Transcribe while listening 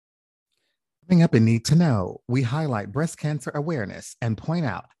Coming up in Need to Know, we highlight breast cancer awareness and point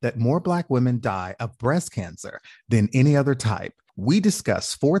out that more Black women die of breast cancer than any other type. We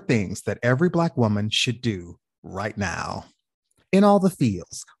discuss four things that every Black woman should do right now. In all the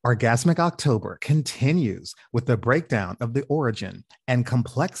fields, Orgasmic October continues with the breakdown of the origin and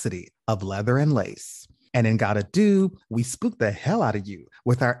complexity of leather and lace. And in Gotta Do, we spook the hell out of you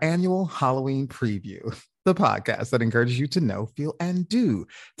with our annual Halloween preview, the podcast that encourages you to know, feel, and do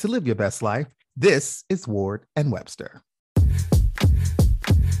to live your best life. This is Ward and Webster.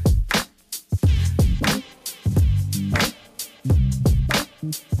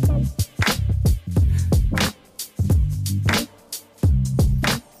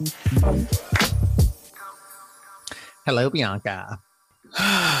 Hello, Bianca.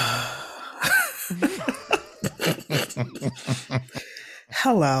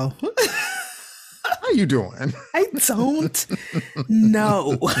 Hello. How you doing? I don't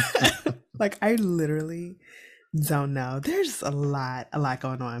know. Like I literally don't know. There's a lot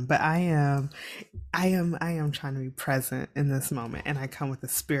going on, but I am trying to be present in this moment, and I come with a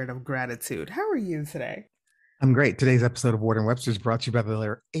spirit of gratitude. How are you today? I'm great. Today's episode of Ward and Webster is brought to you by the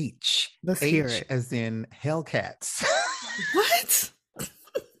letter H. Let's hear H it. as in Hellcats. What?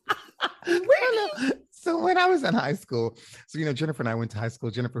 So when I was in high school, Jennifer and I went to high school.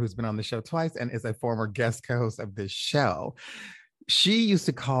 Jennifer, who's been on the show twice and is a former guest co-host of this show, she used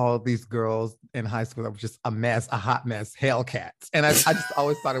to call these girls in high school that was just a mess, a hot mess, Hellcats. And I just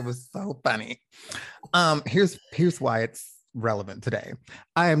always thought it was so funny. Here's why it's relevant today.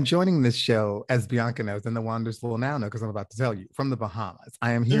 I am joining this show, as Bianca knows, and the Wanderers will now know because I'm about to tell you, from the Bahamas.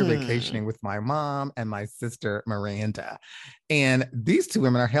 I am here vacationing with my mom and my sister Miranda. And these two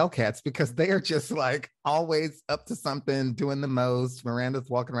women are Hellcats because they are just like always up to something, doing the most. Miranda's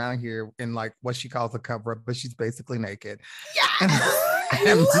walking around here in like what she calls a cover up, but she's basically naked. Yeah.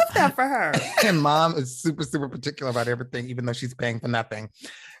 I love that for her. And mom is super, super particular about everything, even though she's paying for nothing.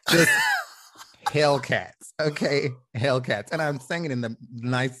 Just Hellcats. Okay. Hellcats. And I'm saying it in the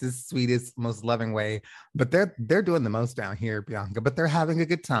nicest, sweetest, most loving way. But they're doing the most down here, Bianca, but they're having a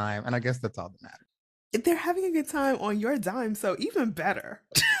good time. And I guess that's all that matters. They're having a good time on your dime, so even better.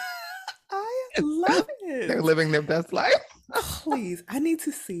 I love it. They're living their best life. Please, I need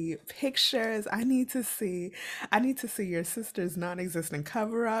to see pictures. I need to see your sister's non-existent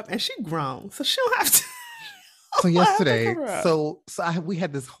cover up, and she grown, so she don't have to. So yesterday, cover up. we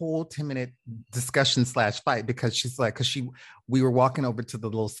had this whole 10-minute discussion / fight because she's like, we were walking over to the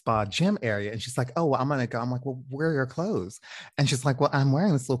little spa gym area, and she's like, "Oh, well, I'm gonna go." I'm like, "Well, where are your clothes?" And she's like, "Well, I'm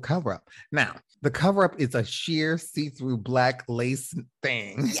wearing this little cover up." Now, the cover up is a sheer see-through black lace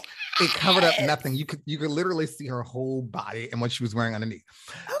thing. Yes! It covered up nothing. You could literally see her whole body and what she was wearing underneath.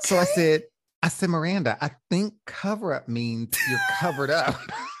 Okay. So I said, Miranda, I think cover up means you're covered up.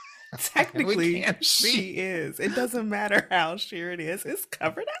 Technically, she is. It doesn't matter how sheer it is. It's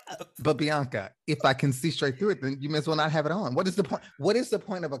covered up. But Bianca, if I can see straight through it, then you may as well not have it on. What is the point? What is the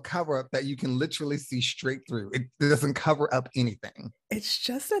point of a cover up that you can literally see straight through? It doesn't cover up anything. It's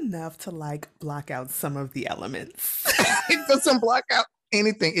just enough to like block out some of the elements. It doesn't block out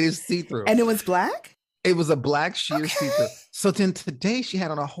anything. It is see-through. And it was black? It was a black sheer see-through. So then today she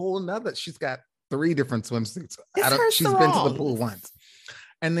had on a whole nother, she's got 3 different swimsuits. She's been to the pool once.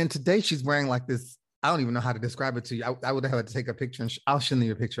 And then today she's wearing like this, I don't even know how to describe it to you. I would have to take a picture and I'll show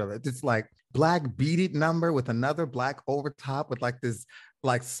you a picture of it. It's like black beaded number with another black over top with like this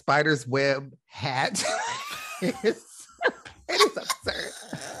like spider's web hat. It is absurd.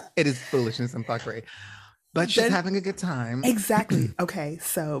 It is foolishness and fuckery. But she's having a good time. Exactly. Okay.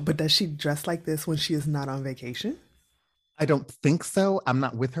 So, but does she dress like this when she is not on vacation? I don't think so. I'm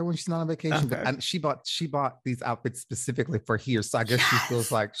not with her when she's not on vacation. Okay. But she bought these outfits specifically for here. So I guess she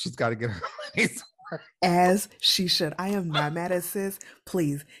feels like she's got to get her money's worth. As she should. I am not mad at sis.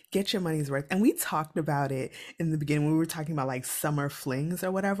 Please get your money's worth. And we talked about it in the beginning when we were talking about like summer flings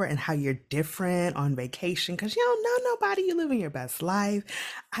or whatever and how you're different on vacation because you don't know nobody. You living your best life.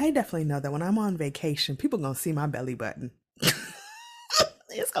 I definitely know that when I'm on vacation, people gonna see my belly button.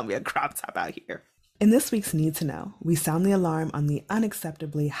 It's gonna be a crop top out here. In this week's Need to Know, we sound the alarm on the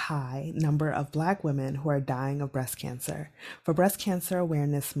unacceptably high number of Black women who are dying of breast cancer. For Breast Cancer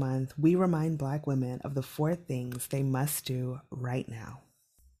Awareness Month, we remind Black women of the 4 things they must do right now.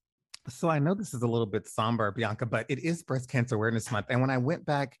 So I know this is a little bit somber, Bianca, but it is Breast Cancer Awareness Month. And when I went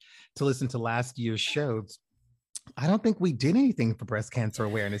back to listen to last year's shows, I don't think we did anything for breast cancer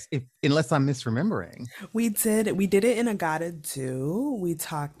awareness, unless I'm misremembering. We did it in a Gotta Do. We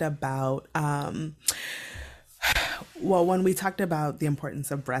talked about Well, when we talked about the importance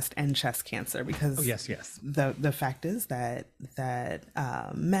of breast and chest cancer, Oh, because yes, yes. the fact is that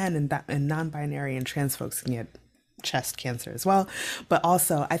men and non-binary and trans folks can get chest cancer as well, but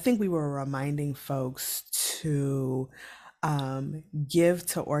also I think we were reminding folks to give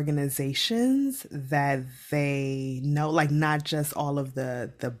to organizations that they know, like not just all of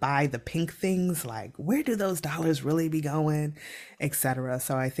the buy the pink things, like where do those dollars really be going, etc.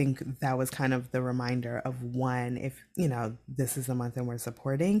 So I think that was kind of the reminder of one, if you know this is a month and we're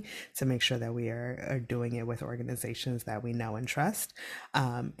supporting, to make sure that we are doing it with organizations that we know and trust.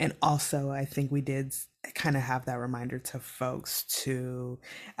 And also I think we did kind of have that reminder to folks to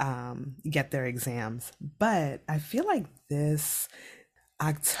get their exams. But I feel like this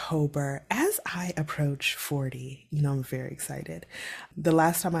October, as I approach 40, I'm very excited. The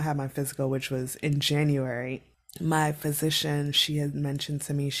last time I had my physical, which was in January, my physician, she had mentioned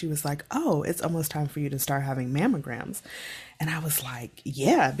to me, she was like, "Oh, it's almost time for you to start having mammograms." And I was like,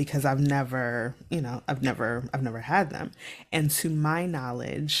 "Yeah," because I've never had them. And to my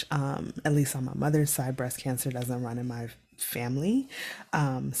knowledge, at least on my mother's side, breast cancer doesn't run in my family.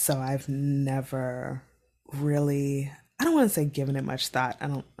 So I've never really, I don't want to say given it much thought. I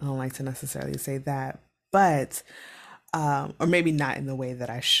don't like to necessarily say that, but or maybe not in the way that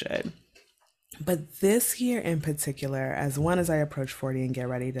I should. But this year in particular, as I approach 40 and get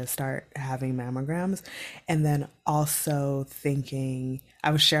ready to start having mammograms, and then also thinking,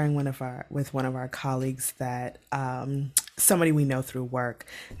 I was sharing with one of our colleagues that somebody we know through work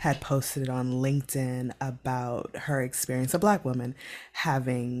had posted on LinkedIn about her experience, a Black woman,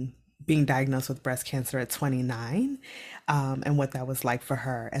 having being diagnosed with breast cancer at 29, and what that was like for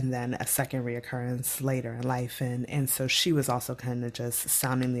her, and then a second reoccurrence later in life. And so she was also kind of just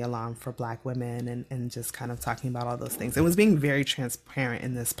sounding the alarm for Black women, and just kind of talking about all those things. It was being very transparent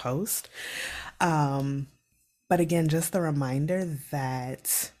in this post. But again, just the reminder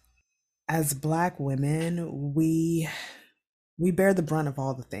that as Black women, we bear the brunt of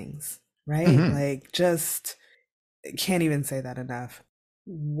all the things, right? Hmm. Like, just can't even say that enough.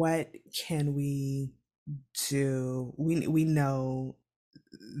 What can we do? We know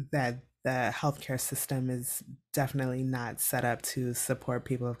that the healthcare system is definitely not set up to support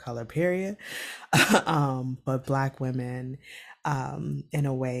people of color, period. But Black women, in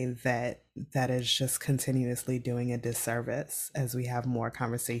a way that is just continuously doing a disservice as we have more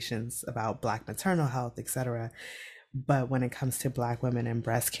conversations about Black maternal health, etc. But when it comes to Black women and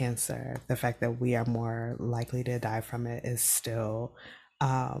breast cancer, the fact that we are more likely to die from it is still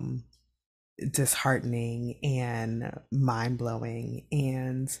um, disheartening and mind blowing,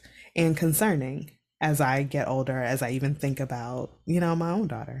 and concerning as I get older, as I even think about, my own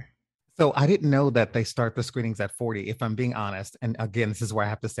daughter. So I didn't know that they start the screenings at 40, if I'm being honest. And again, this is where I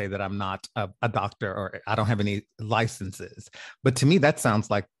have to say that I'm not a doctor, or I don't have any licenses. But to me, that sounds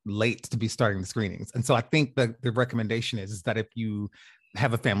like late to be starting the screenings. And so I think the recommendation is that if you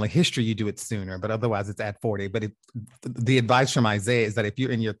have a family history, you do it sooner, but otherwise it's at 40. But the advice from Isaiah is that if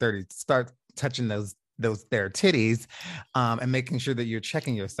you're in your 30s, start touching those their titties, and making sure that you're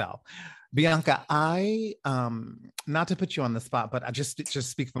checking yourself. Bianca, I not to put you on the spot, but I just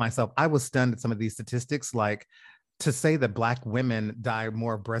speak for myself. I was stunned at some of these statistics, like to say that Black women die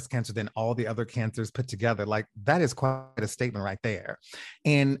more of breast cancer than all the other cancers put together. Like that is quite a statement right there.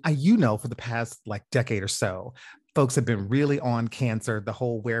 And for the past like decade or so, folks have been really on cancer, the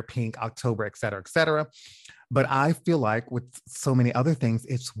whole wear pink October, et cetera, et cetera. But I feel like with so many other things,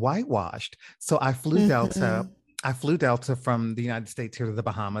 it's whitewashed. So Mm-hmm. I flew Delta from the United States here to the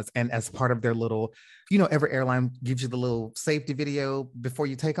Bahamas. And as part of their little, every airline gives you the little safety video before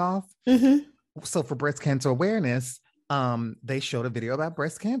you take off. Mm-hmm. So for breast cancer awareness, they showed a video about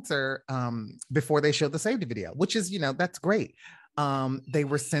breast cancer before they showed the safety video, which is, that's great. They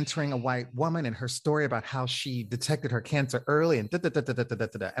were centering a white woman and her story about how she detected her cancer early, and da, da, da, da, da, da,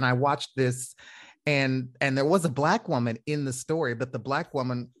 da, da. And I watched this, and there was a Black woman in the story, but the Black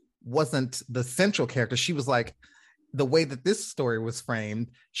woman wasn't the central character. She was like, the way that this story was framed,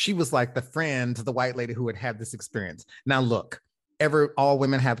 she was like the friend to the white lady who had had this experience. Now, look, all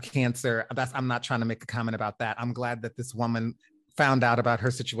women have cancer. I'm not trying to make a comment about that. I'm glad that this woman found out about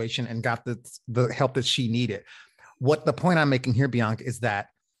her situation and got the help that she needed. What the point I'm making here, Bianca, is that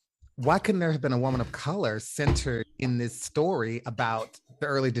why couldn't there have been a woman of color centered in this story about the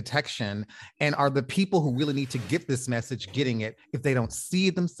early detection? And are the people who really need to get this message getting it if they don't see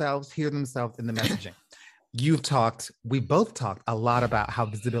themselves, hear themselves in the messaging? We both talked a lot about how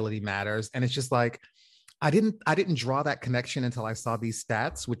visibility matters. And it's just like, I didn't draw that connection until I saw these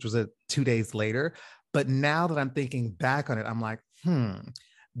stats, which was 2 days later. But now that I'm thinking back on it, I'm like,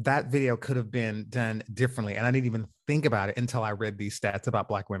 that video could have been done differently. And I didn't even think about it until I read these stats about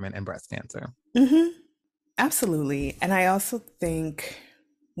Black women and breast cancer. Hmm. Absolutely. And I also think,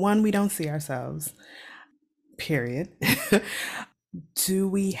 one, we don't see ourselves, period. Do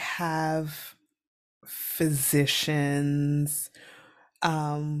we have physicians?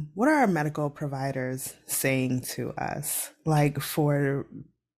 What are our medical providers saying to us? Like, for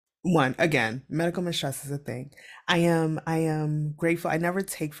one, again, medical mistrust is a thing. I am grateful. I never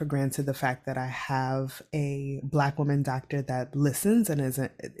take for granted the fact that I have a Black woman doctor that listens and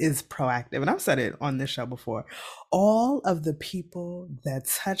is proactive. And I've said it on this show before. All of the people that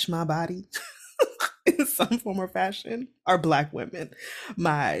touch my body in some form or fashion are Black women.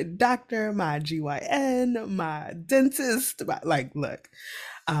 My doctor, my GYN, my dentist, like, look,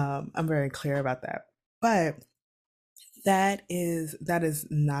 I'm very clear about that. But that is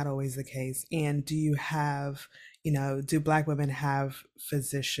not always the case. And do you have, do Black women have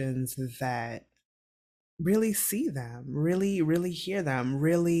physicians that really see them, really, really hear them,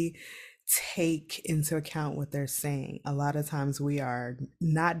 really take into account what they're saying? A lot of times we are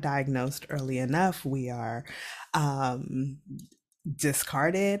not diagnosed early enough. We are um,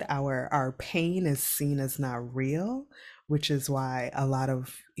 discarded. Our pain is seen as not real, which is why a lot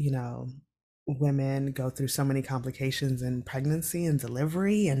of, women go through so many complications in pregnancy and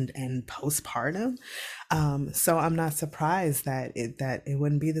delivery and postpartum. So I'm not surprised that it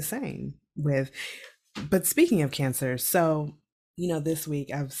wouldn't be the same with. But speaking of cancer, so this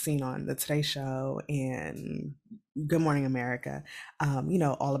week I've seen on the Today Show and Good Morning America,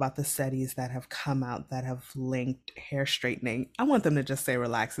 all about the studies that have come out that have linked hair straightening. I want them to just say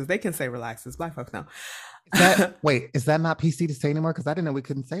relaxes. They can say relaxes. Black folks know. Is that not PC to say anymore? Because I didn't know we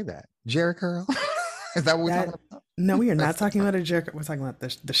couldn't say that. Jerry curl? Is that what we're talking about? No, we are not talking about a Jerry. We're talking about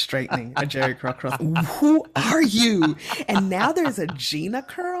the straightening, a Jerry curl. Who are you? And now there's a Gina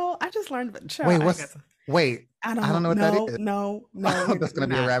curl. I just learned. Wait, I don't know what that is. No, that's gonna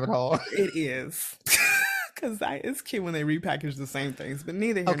be a rabbit hole. It is. Because it's cute when they repackage the same things, but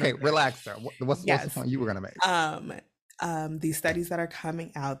neither here okay, nor there. relax though. What's the point you were gonna make? These studies that are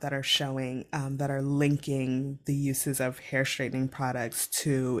coming out that are showing that are linking the uses of hair straightening products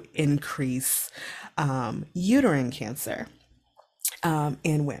to increase uterine cancer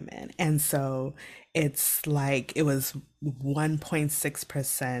in women. And so it's like it was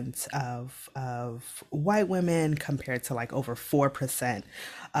 1.6% of white women compared to like over 4%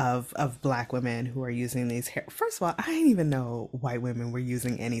 of Black women who are using these hair. First of all, I didn't even know white women were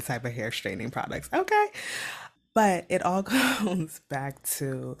using any type of hair straightening products. Okay. But it all goes back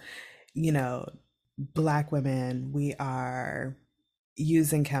to, you know, Black women, we are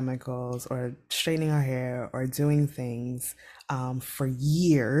using chemicals or straightening our hair or doing things for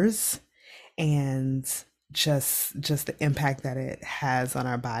years, and just the impact that it has on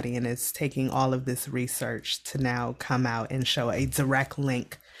our body. And it's taking all of this research to now come out and show a direct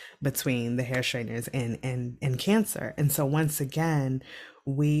link between the hair straighteners and cancer. And so once again,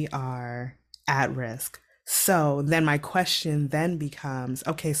 we are at risk. So then my question then becomes,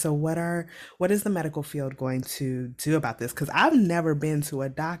 okay, so what is the medical field going to do about this? Because I've never been to a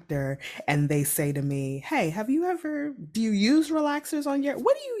doctor and they say to me, hey, do you use relaxers on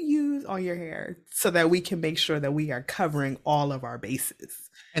what do you use on your hair, so that we can make sure that we are covering all of our bases?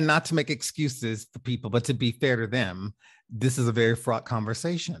 And not to make excuses for people, but to be fair to them, this is a very fraught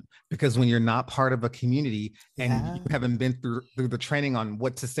conversation, because when you're not part of a community and you haven't been through the training on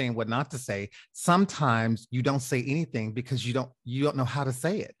what to say and what not to say, sometimes you don't say anything because you don't know how to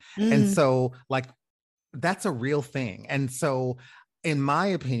say it. And so like that's a real thing. And so in my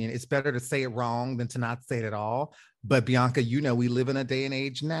opinion, it's better to say it wrong than to not say it at all. But Bianca, we live in a day and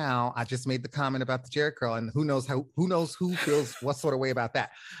age now. I just made the comment about the Jerry curl, and who knows who feels what sort of way about that.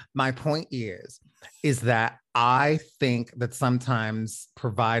 My point is that I think that sometimes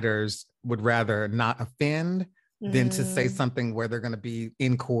providers would rather not offend than to say something where they're going to be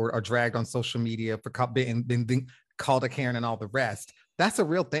in court or dragged on social media for being called a Karen and all the rest. That's a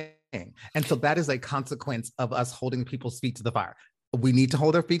real thing. And so that is a consequence of us holding people's feet to the fire. We need to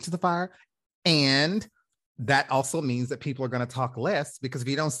hold our feet to the fire. And that also means that people are going to talk less, because if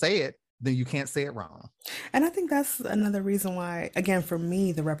you don't say it, then you can't say it wrong. And I think that's another reason why, again, for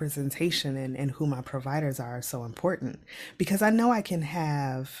me, the representation and who my providers are so important, because I know I can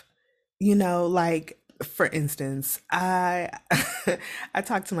have, like, for instance, I I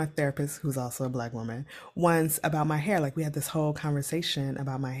talked to my therapist, who's also a Black woman, once about my hair. Like, we had this whole conversation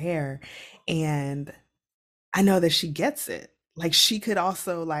about my hair, and I know that she gets it. Like, she could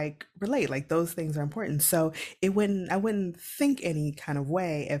also like relate, like those things are important. So I wouldn't think any kind of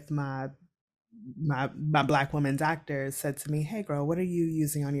way if my my black woman doctor said to me, "Hey, girl, what are you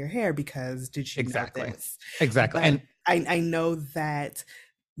using on your hair? Because did you know Exactly. this?" Exactly. But And I know that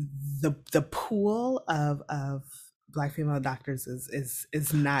the pool of black female doctors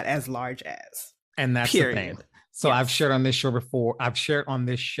is not as large as. And that's the thing. Period. So Yes. I've shared on this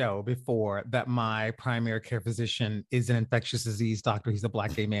show before that my primary care physician is an infectious disease doctor. He's a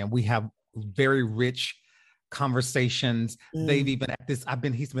black gay man. We have very rich conversations. They've Mm. even at this,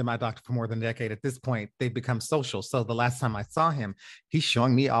 he's been my doctor for more than a decade. At this point, they've become social. So the last time I saw him, he's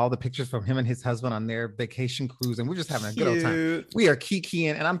showing me all the pictures from him and his husband on their vacation cruise, and we're just having a good old time. Cute. We are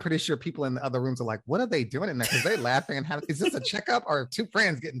kikiing, and I'm pretty sure people in the other rooms are like, "What are they doing in there?" Because they're laughing and having, is this a checkup or two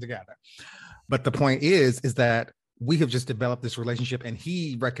friends getting together? But the point is that we have just developed this relationship, and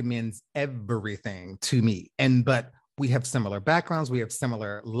he recommends everything to me. But we have similar backgrounds, we have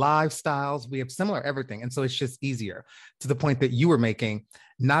similar lifestyles, we have similar everything. And so it's just easier, to the point that you were making.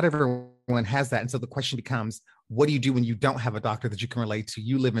 Not everyone has that. And so the question becomes, what do you do when you don't have a doctor that you can relate to?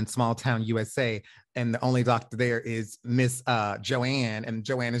 You live in small town USA, and the only doctor there is Miss Joanne, and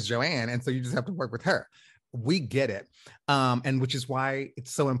Joanne is Joanne. And so you just have to work with her. We get it. And which is why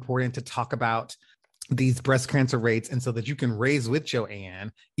it's so important to talk about these breast cancer rates, and so that you can raise with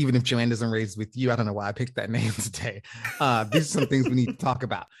Joanne, even if Joanne doesn't raise with you. I don't know why I picked that name today. These are some things we need to talk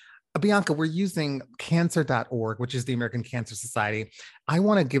about. Bianca, we're using cancer.org, which is the American Cancer Society. I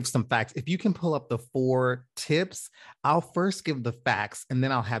want to give some facts. If you can pull up the 4 tips, I'll first give the facts and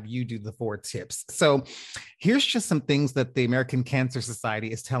then I'll have you do the 4 tips. So here's just some things that the American Cancer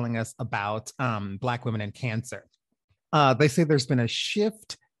Society is telling us about Black women and cancer. They say there's been a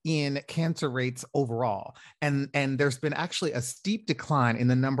shift in cancer rates overall, and there's been actually a steep decline in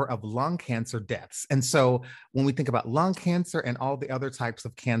the number of lung cancer deaths. And so when we think about lung cancer and all the other types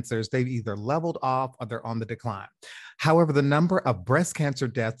of cancers, they've either leveled off or they're on the decline. However, the number of breast cancer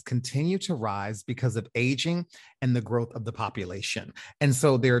deaths continue to rise because of aging and the growth of the population. And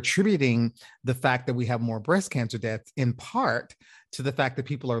so they're attributing the fact that we have more breast cancer deaths in part to the fact that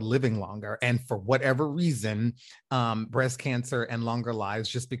people are living longer. And for whatever reason, breast cancer and longer lives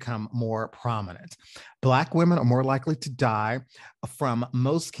just become more prominent. Black women are more likely to die from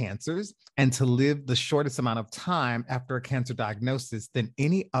most cancers and to live the shortest amount of time after a cancer diagnosis than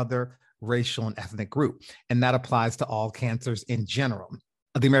any other racial and ethnic group. And that applies to all cancers in general.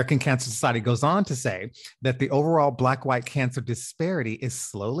 The American Cancer Society goes on to say that the overall Black-white cancer disparity is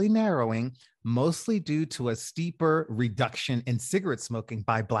slowly narrowing, mostly due to a steeper reduction in cigarette smoking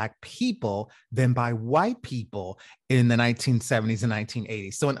by Black people than by white people in the 1970s and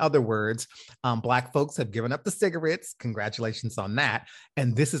 1980s. So in other words, Black folks have given up the cigarettes. Congratulations on that.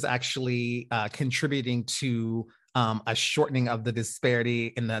 And this is actually contributing to a shortening of the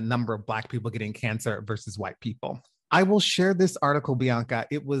disparity in the number of Black people getting cancer versus white people. I will share this article, Bianca.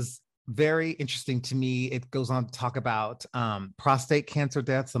 It was very interesting to me. It goes on to talk about prostate cancer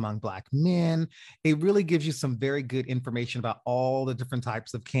deaths among Black men. It really gives you some very good information about all the different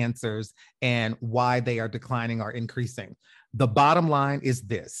types of cancers and why they are declining or increasing. The bottom line is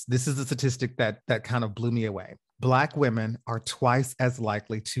this. This is a statistic that kind of blew me away. Black women are twice as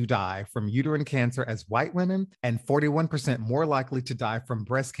likely to die from uterine cancer as white women, and 41% more likely to die from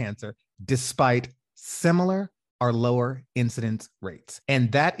breast cancer, despite similar or lower incidence rates.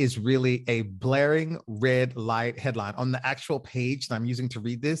 And that is really a blaring red light headline. On the actual page that I'm using to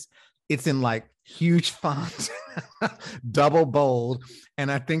read this, it's in like huge font, double bold.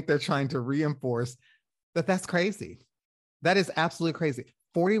 And I think they're trying to reinforce that that's crazy. That is absolutely crazy.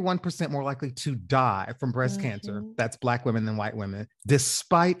 41% more likely to die from breast cancer, Mm-hmm. that's Black women than white women,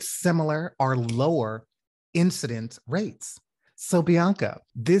 despite similar or lower incidence rates. So, Bianca,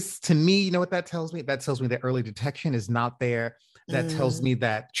 this to me, you know what that tells me? That tells me that early detection is not there. That tells Mm. me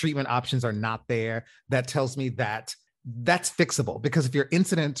that treatment options are not there. That tells me that that's fixable, because if your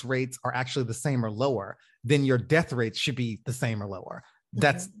incidence rates are actually the same or lower, then your death rates should be the same or lower. Mm-hmm.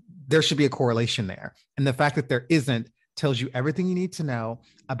 That's There should be a correlation there. And the fact that there isn't tells you everything you need to know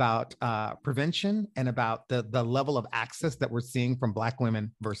about prevention and about the level of access that we're seeing from Black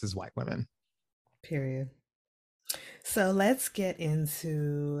women versus white women. Period. So let's get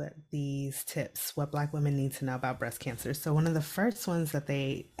into these tips, what Black women need to know about breast cancer. So, one of the first ones that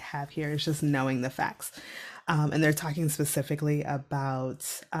they have here is just knowing the facts. And they're talking specifically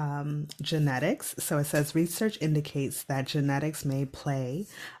about genetics. So, it says research indicates that genetics may play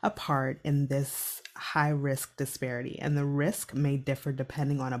a part in this high risk disparity, and the risk may differ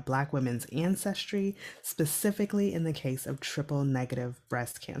depending on a Black woman's ancestry, specifically in the case of triple negative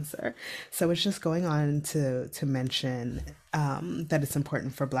breast cancer. So it's just going on to mention that it's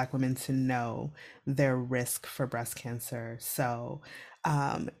important for Black women to know their risk for breast cancer. So,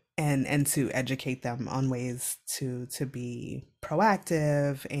 um, and to educate them on ways to be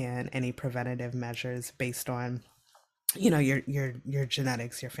proactive and any preventative measures based on your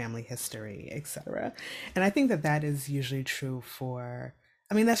genetics, your family history, etc. And I think that that is usually true for,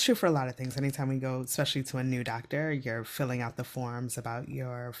 I mean, that's true for a lot of things. Anytime we go, especially to a new doctor, you're filling out the forms about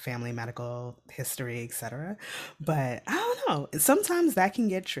your family medical history, etc. But I don't know, sometimes that can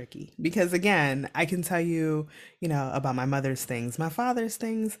get tricky because, again, I can tell you, about my mother's things, my father's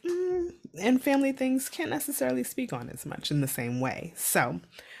things, and family things can't necessarily speak on as much in the same way. So,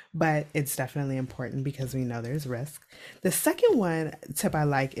 but it's definitely important because we know there's risk. The second one tip I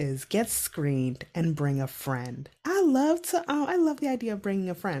like is get screened and bring a friend. I love the idea of bringing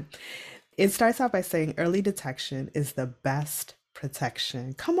a friend. It starts out by saying early detection is the best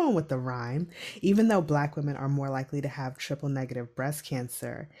protection. Come on with the rhyme. Even though Black women are more likely to have triple negative breast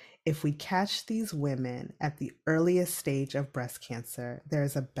cancer, if we catch these women at the earliest stage of breast cancer,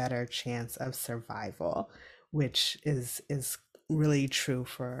 there's a better chance of survival, which is really true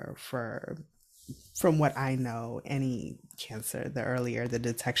for from what I know, any cancer, the earlier the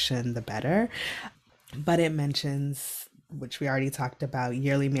detection, the better. But it mentions, which we already talked about,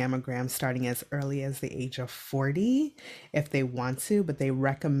 yearly mammograms starting as early as the age of 40 if they want to, but they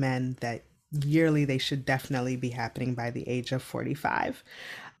recommend that yearly they should definitely be happening by the age of 45.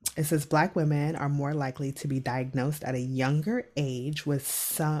 It says Black women are more likely to be diagnosed at a younger age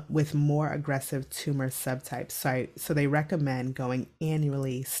with more aggressive tumor subtypes. So they recommend going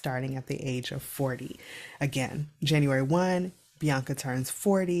annually starting at the age of 40. Again, January 1, Bianca turns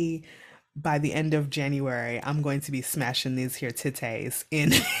 40. By the end of January, I'm going to be smashing these here titties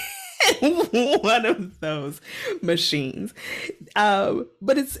in one of those machines.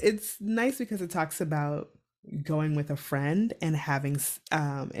 But it's nice because it talks about going with a friend and having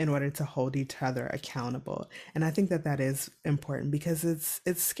in order to hold each other accountable. And I think that that is important because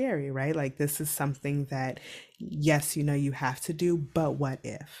it's scary, right? Like, this is something that, yes, you have to do, but what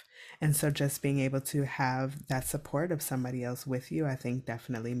if? And so just being able to have that support of somebody else with you, I think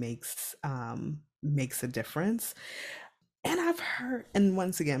definitely makes a difference. And I've heard, and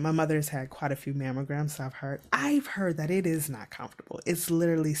once again, my mother's had quite a few mammograms, so I've heard that it is not comfortable. It's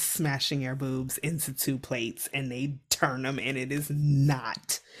literally smashing your boobs into two plates and they turn them, and it is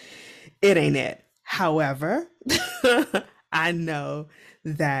not. It ain't it. However, I know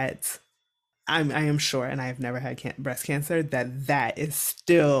that I am sure, and I have never had breast cancer, that that is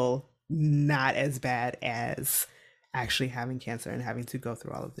still not as bad as actually having cancer and having to go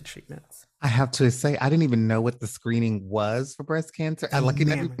through all of the treatments. I have to say, I didn't even know what the screening was for breast cancer. The It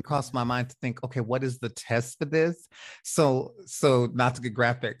never even crossed my mammogram. mind to think, okay, what is the test for this? So not to get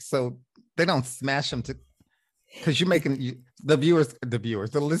graphic. So they don't smash them to, because you're making the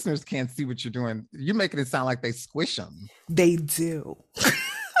listeners can't see what you're doing. You're making it sound like they squish them. They do.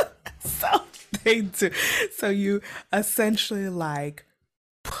 So they do. So you essentially like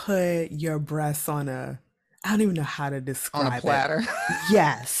put your breasts on I don't even know how to On a describe it. platter,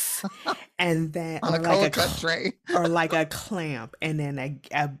 Yes. And then, on a cold cut tray. or like a clamp, and then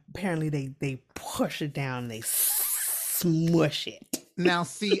apparently they push it down, and they smush it. Now,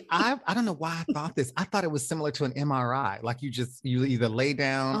 see, I don't know why I thought this. I thought it was similar to an MRI. Like you either lay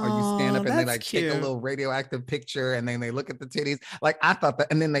down or you stand Oh, up and they that's like take a cute. little radioactive picture and then they look at the titties. Like I thought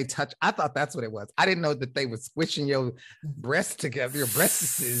that, and then they touch. I thought that's what it was. I didn't know that they were squishing your breasts together, your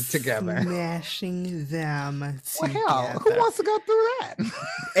breasts together. Smashing them Well, hell, who together. wants to go through that?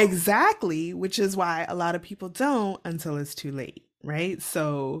 Exactly, which is why a lot of people don't until it's too late, right?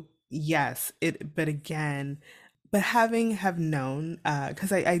 So, yes, but again, but having have known,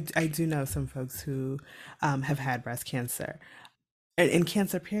 because I do know some folks who have had breast cancer. In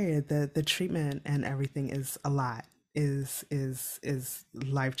cancer period, the treatment and everything is a lot, is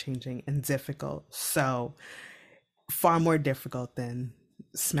life-changing and difficult. So, far more difficult than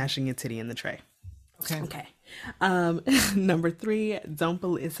smashing your titty in the tray. Okay. Okay. Number three,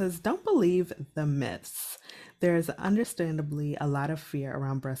 it says, don't believe the myths. There's understandably a lot of fear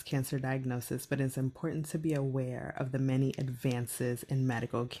around breast cancer diagnosis, but it's important to be aware of the many advances in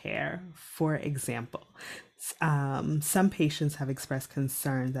medical care. For example, some patients have expressed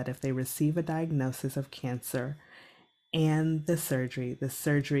concern that if they receive a diagnosis of cancer and the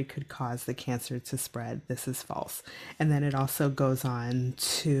surgery could cause the cancer to spread. This is false. And then it also goes on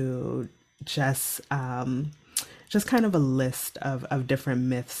to just just kind of a list of different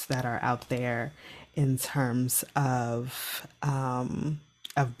myths that are out there in terms of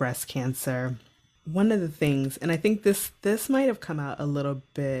breast cancer. One of the things, and I think this might have come out a little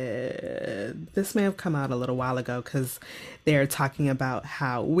bit, this may have come out a little while ago, because they're talking about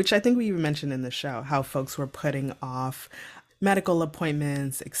how, which I think we even mentioned in the show, how folks were putting off medical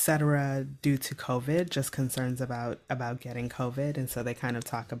appointments, etc., due to COVID, just concerns about getting COVID, and so they kind of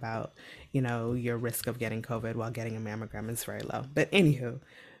talk about, your risk of getting COVID while getting a mammogram is very low. But anywho,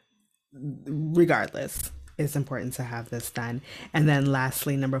 regardless, it's important to have this done. And then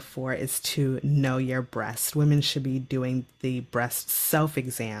lastly, number 4 is to know your breast. Women should be doing the breast self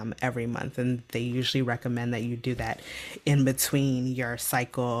exam every month, and they usually recommend that you do that in between your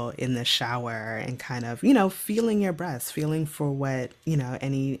cycle in the shower and kind of, feeling your breast, feeling for what,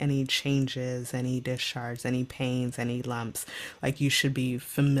 any changes, any discharge, any pains, any lumps. Like, you should be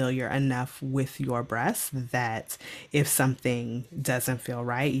familiar enough with your breast that if something doesn't feel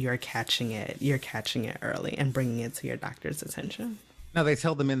right, you're catching it early and bringing it to your doctor's attention. Now they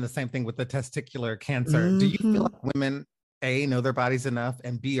tell the men the same thing with the testicular cancer. Do you feel Hmm. like women A, know their bodies enough,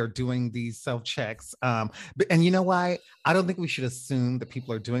 and B, are doing these self checks? And you know why? I don't think we should assume that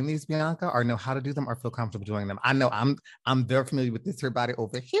people are doing these, Bianca, or know how to do them or feel comfortable doing them. I know I'm very familiar with this here body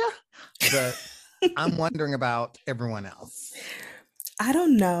over here, but I'm wondering about everyone else. I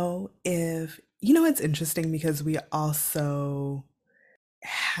don't know if, it's interesting because we also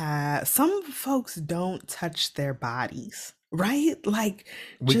have some folks don't touch their bodies, right? Like,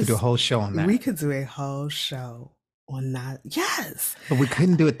 We could do a just whole show on we that. could do a whole show on that. Yes. But we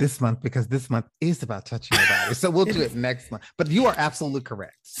couldn't do it this month because this month is about touching your body. So we'll do it next month. But you are absolutely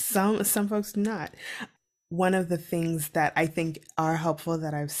correct. Some folks do not. One of the things that I think are helpful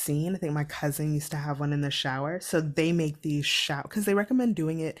that I've seen, I think my cousin used to have one in the shower. So they make these shower because they recommend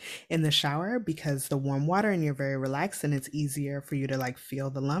doing it in the shower because the warm water and you're very relaxed and it's easier for you to like feel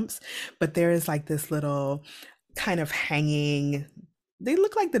the lumps. But there is like this little kind of hanging, they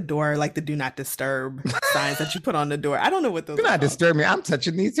look like the door, like the do not disturb signs that you put on the door. I don't know what those Do are not called. disturb me. I'm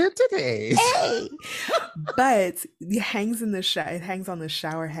touching these here today. Hey, but it hangs it hangs on the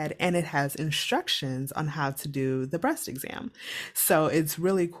shower head and it has instructions on how to do the breast exam. So it's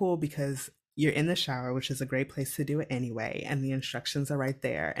really cool because you're in the shower, which is a great place to do it anyway, and the instructions are right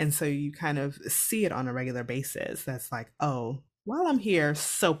there. And so you kind of see it on a regular basis. That's like, oh, while I'm here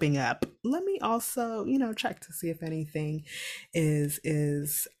soaping up, let me also, check to see if anything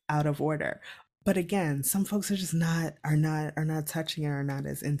is out of order. But again, some folks are just not touching it, are not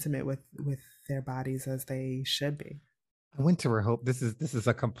as intimate with their bodies as they should be. I went to Rehoboth. This is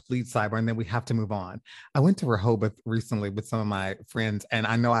a complete sidebar, and then we have to move on. I went to Rehoboth recently with some of my friends, and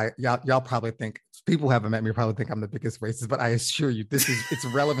I know y'all probably think people who haven't met me probably think I'm the biggest racist, but I assure you, it's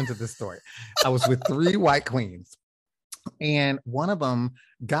relevant to this story. I was with 3 white queens, and one of them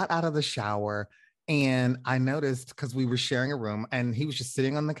got out of the shower. And I noticed because we were sharing a room and he was just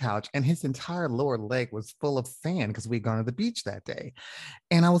sitting on the couch and his entire lower leg was full of sand because we'd gone to the beach that day.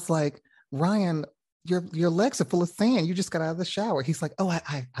 And I was like, Ryan, your legs are full of sand. You just got out of the shower. He's like, oh,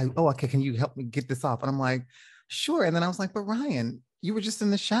 oh, okay. Can you help me get this off? And I'm like, sure. And then I was like, but Ryan, you were just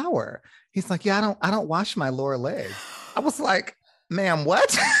in the shower. He's like, yeah, I don't wash my lower legs. I was like, ma'am,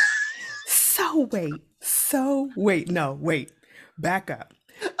 what? No, wait, back up.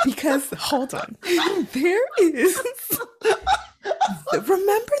 Because hold on, there is.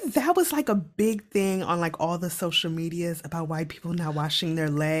 Remember that was like a big thing on like all the social medias about white people not washing their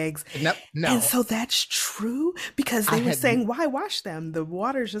legs. No, And no. so that's true because I they were had saying, why wash them? The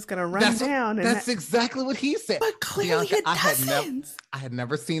water's just gonna run that's down. that's exactly what he said. But clearly Bianca, it doesn't. I had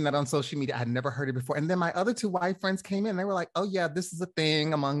never seen that on social media. I had never heard it before. And then my other 2 white friends came in. They were like, "Oh yeah, this is a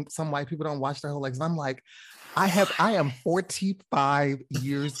thing among some white people don't wash their whole legs." And I'm like, I am 45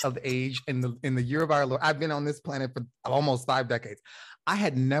 years of age in the year of our Lord. I've been on this planet for almost 5 decades. I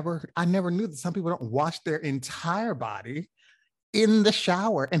never knew that some people don't wash their entire body in the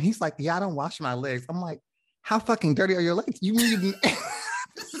shower. And he's like, yeah, I don't wash my legs. I'm like, how fucking dirty are your legs? You mean you didn't?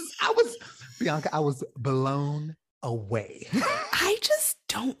 I was, Bianca, I was blown away. I just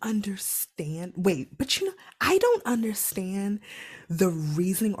don't understand. Wait, but I don't understand the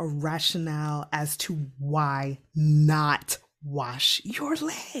reasoning or rationale as to why not wash your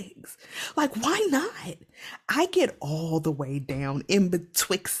legs. Like, why not? I get all the way down in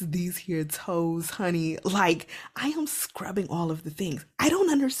betwixt these here toes, honey. Like, I am scrubbing all of the things. I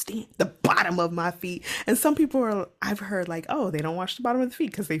don't understand the bottom of my feet. And some people I've heard like, oh, they don't wash the bottom of the feet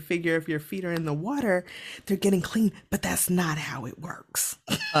because they figure if your feet are in the water, they're getting clean. But that's not how it works.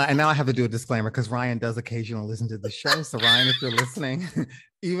 And now I have to do a disclaimer because Ryan does occasionally listen to the show. So Ryan, if you're listening,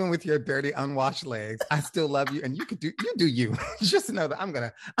 even with your dirty, unwashed legs, I still love you, and you do you. Just know that I'm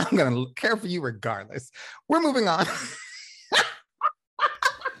gonna care for you regardless. We're moving on.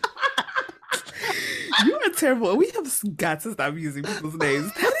 You are terrible. We have got to stop using people's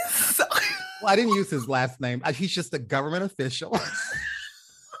names. That is so. Well, I didn't use his last name. He's just a government official. No,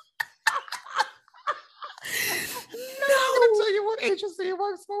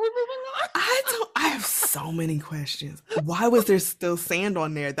 before we're moving on? I have so many questions. Why was there still sand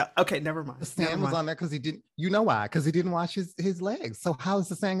on there? Okay, never The mind. Never sand was mind. on there because he didn't, you know why? Because he didn't wash his legs. So how is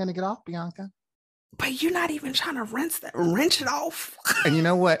the sand going to get off, Bianca? But you're not even trying to wrench it off. And you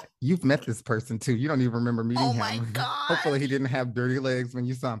know what? You've met this person too. You don't even remember meeting Oh my him. Hopefully, he gosh. didn't have dirty legs when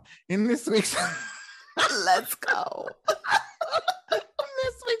you saw him. In this week's, in Let's go.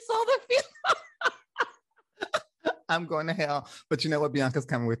 this week's all the I'm going to hell. But you know what? Bianca's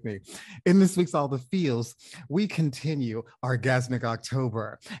coming with me. In this week's All the Feels, we continue our Gasnick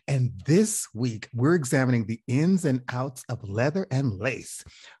October. And this week, we're examining the ins and outs of leather and lace.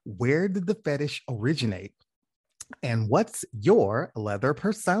 Where did the fetish originate? And what's your leather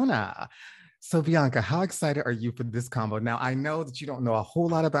persona? So, Bianca, how excited are you for this combo? Now, I know that you don't know a whole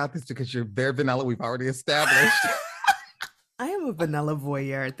lot about this because you're very vanilla. We've already established. I am a vanilla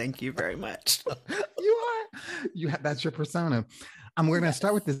voyeur. Thank you very much. You are. That's your persona. We're going to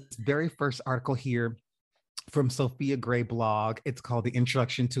start with this very first article here from Sophia Gray blog. It's called The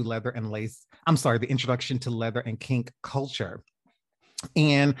Introduction to Leather and Lace. I'm sorry, The Introduction to Leather and Kink Culture.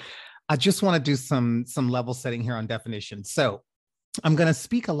 And I just want to do some level setting here on definition. So I'm going to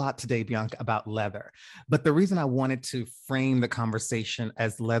speak a lot today, Bianca, about leather. But the reason I wanted to frame the conversation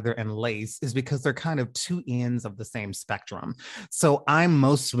as leather and lace is because they're kind of two ends of the same spectrum. So I'm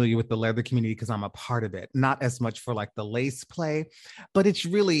most familiar with the leather community because I'm a part of it, not as much for like the lace play, but it's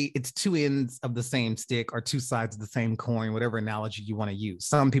two ends of the same stick or two sides of the same coin, whatever analogy you want to use.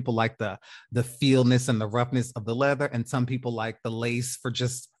 Some people like the feelness and the roughness of the leather, and some people like the lace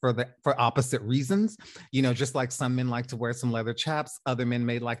for opposite reasons. You know, just like some men like to wear some leather chaps, other men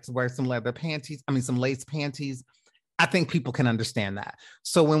may like to wear some leather panties, some lace panties. I think people can understand that.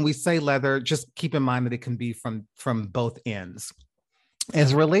 So when we say leather, just keep in mind that it can be from both ends.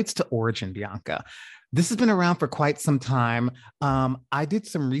 As it relates to origin, Bianca, this has been around for quite some time. I did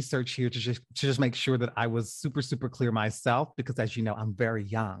some research here to just make sure that I was super, super clear myself, because as you know, I'm very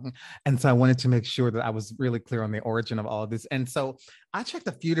young. And so I wanted to make sure that I was really clear on the origin of all of this. And so I checked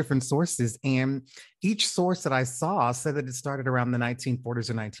a few different sources, and each source that I saw said that it started around the 1940s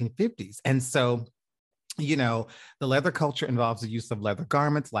or 1950s. And so the leather culture involves the use of leather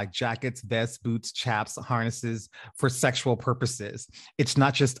garments like jackets, vests, boots, chaps, harnesses for sexual purposes. It's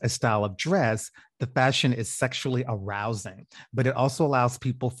not just a style of dress. The fashion is sexually arousing, but it also allows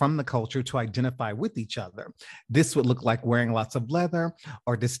people from the culture to identify with each other. This would look like wearing lots of leather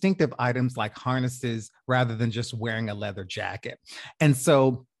or distinctive items like harnesses rather than just wearing a leather jacket. And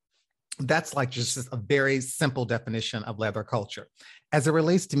so that's like just a very simple definition of leather culture. As it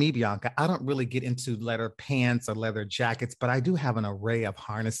relates to me, Bianca, I don't really get into leather pants or leather jackets, but I do have an array of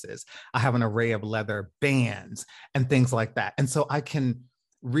harnesses. I have an array of leather bands and things like that. And so I can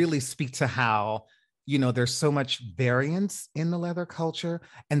really speak to how, there's so much variance in the leather culture.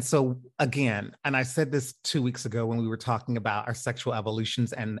 And so again, and I said this 2 weeks ago when we were talking about our sexual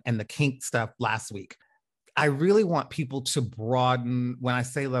evolutions and the kink stuff last week, I really want people to broaden, when I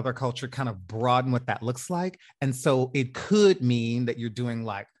say leather culture, kind of broaden what that looks like. And so it could mean that you're doing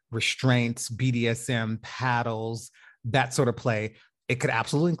like restraints, BDSM, paddles, that sort of play. It could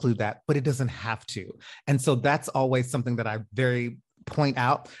absolutely include that, but it doesn't have to. And so that's always something that I very point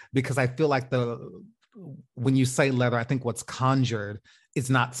out, because I feel like when you say leather, I think what's conjured is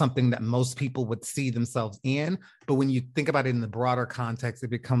not something that most people would see themselves in. But when you think about it in the broader context, it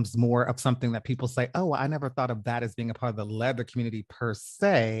becomes more of something that people say, oh, I never thought of that as being a part of the leather community per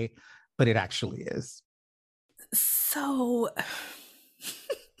se, but it actually is. So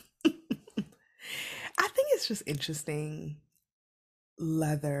I think it's just interesting.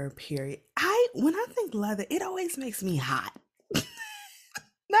 Leather, period. When I think leather, it always makes me hot.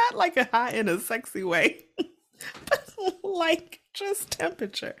 Not like a hot in a sexy way, but like just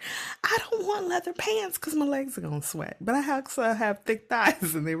temperature. I don't want leather pants because my legs are gonna sweat. But I also have thick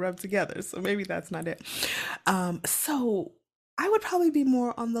thighs and they rub together, so maybe that's not it. So I would probably be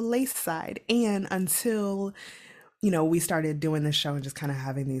more on the lace side. And until we started doing this show and just kind of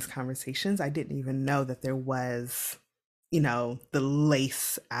having these conversations, I didn't even know that there was, the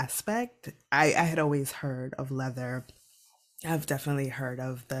lace aspect. I had always heard of leather. I've definitely heard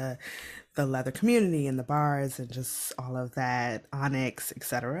of the leather community and the bars and just all of that, Onyx,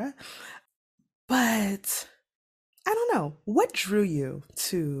 etc. But I don't know. What drew you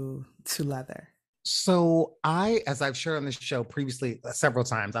to leather? So as I've shared on this show previously several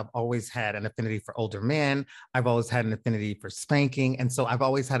times, I've always had an affinity for older men. I've always had an affinity for spanking. And so I've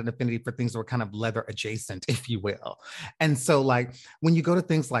always had an affinity for things that were kind of leather adjacent, if you will. And so like when you go to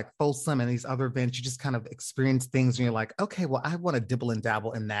things like Folsom and these other events, you just kind of experience things and you're like, okay, well, I want to dibble and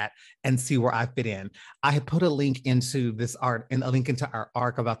dabble in that and see where I fit in. I had put a link into this art and a link into our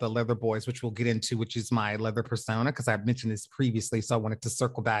arc about the leather boys, which we'll get into, which is my leather persona, because I've mentioned this previously. So I wanted to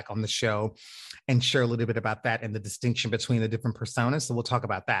circle back on the show and share a little bit about that and the distinction between the different personas. So we'll talk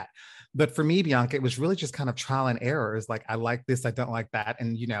about that. But for me, Bianca, it was really just kind of trial and errors. Like, I like this, I don't like that.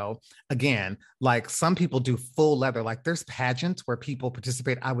 And, again, like some people do full leather. Like there's pageants where people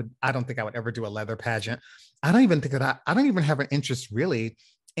participate. I don't think I would ever do a leather pageant. I don't even think that I don't even have an interest really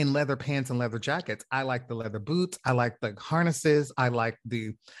in leather pants and leather jackets. I like the leather boots. I like the harnesses. I like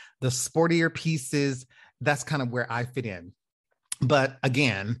the sportier pieces. That's kind of where I fit in. But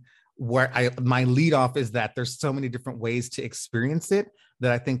again, where my lead off is that there's so many different ways to experience it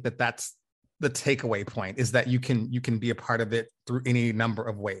that I think that that's the takeaway point, is that you can be a part of it through any number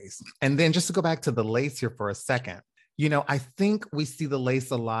of ways. And then just to go back to the lace here for a second, I think we see the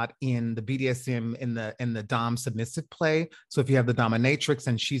lace a lot in the BDSM, in the dom submissive play. So if you have the dominatrix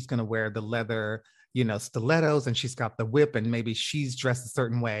and she's going to wear the leather stilettos, and she's got the whip, and maybe she's dressed a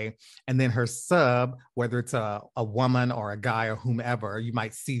certain way. And then her sub, whether it's a woman or a guy or whomever, you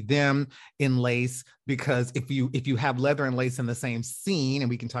might see them in lace, because if you have leather and lace in the same scene, and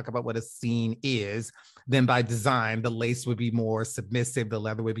we can talk about what a scene is, then by design, the lace would be more submissive, the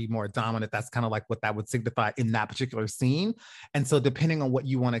leather would be more dominant. That's kind of like what that would signify in that particular scene. And so depending on what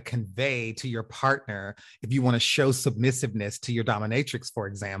you want to convey to your partner, if you want to show submissiveness to your dominatrix, for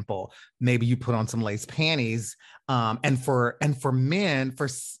example, maybe you put on some lace panties. And for men,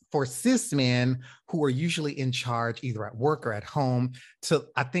 for cis men who are usually in charge either at work or at home, to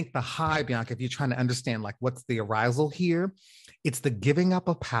I think the high, Bianca, if you're trying to understand like what's the arousal here, it's the giving up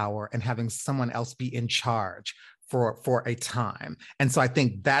of power and having someone else be in charge for a time. And so I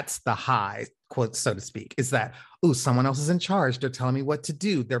think that's the high, quote, so to speak, is that, oh, someone else is in charge. They're telling me what to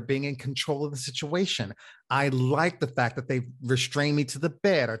do. They're being in control of the situation. I like the fact that they've restrained me to the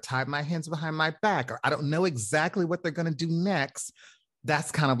bed or tied my hands behind my back, or I don't know exactly what they're going to do next.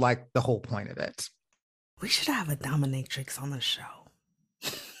 That's kind of like the whole point of it. We should have a dominatrix on the show.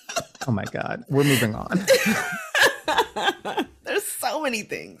 Oh my God. We're moving on. There's so many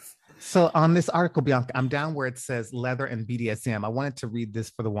things. So on this article, Bianca, I'm down where it says leather and BDSM. I wanted to read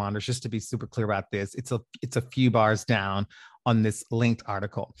this for the Wanderers just to be super clear about this. It's a few bars down on this linked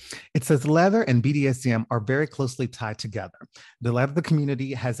article. It says leather and BDSM are very closely tied together. The leather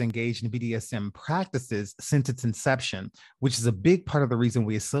community has engaged in BDSM practices since its inception, which is a big part of the reason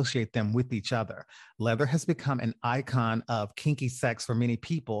we associate them with each other. Leather has become an icon of kinky sex for many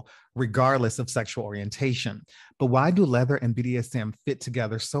people, regardless of sexual orientation. But why do leather and BDSM fit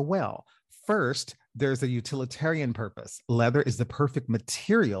together so well? First, there's a utilitarian purpose. Leather is the perfect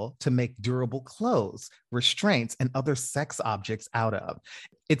material to make durable clothes, restraints, and other sex objects out of.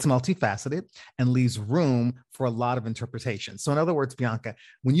 It's multifaceted and leaves room for a lot of interpretation. So in other words, Bianca,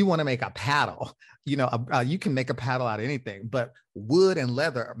 when you want to make a paddle, you can make a paddle out of anything, but wood and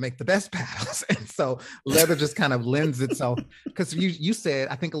leather make the best paddles. And so leather just kind of lends itself, because you said,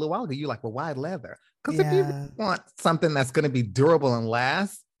 I think a little while ago, you're like, well, why leather? Because if you want something that's going to be durable and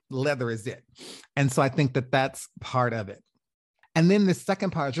last, leather is it. And so I think that that's part of it. And then the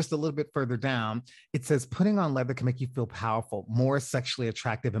second part, just a little bit further down, it says putting on leather can make you feel powerful, more sexually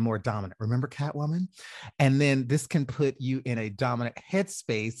attractive, and more dominant. Remember Catwoman? And then this can put you in a dominant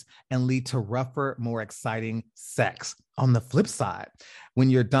headspace and lead to rougher, more exciting sex. On the flip side, when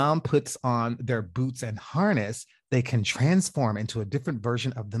your dom puts on their boots and harness, they can transform into a different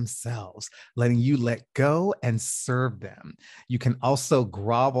version of themselves, letting you let go and serve them. You can also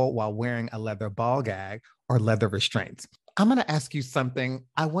grovel while wearing a leather ball gag or leather restraints. I'm going to ask you something.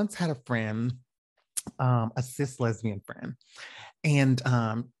 I once had a friend, a cis lesbian friend, and,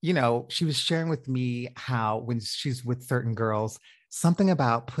 she was sharing with me how when she's with certain girls, something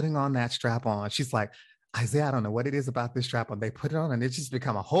about putting on that strap on, she's like, Isaiah, I don't know what it is about this strap on. They put it on and it's just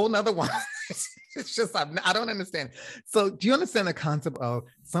become a whole nother one. It's just, I don't understand. So do you understand the concept of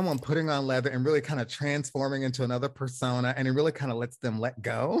someone putting on leather and really kind of transforming into another persona, and it really kind of lets them let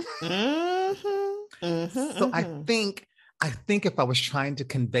go? Mm-hmm, mm-hmm, So mm-hmm. I think if I was trying to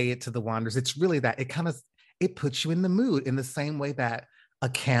convey it to the Wanderers, it's really that it puts you in the mood in the same way that a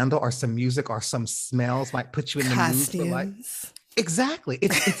candle or some music or some smells might put you in the mood for like. Costumes. Exactly.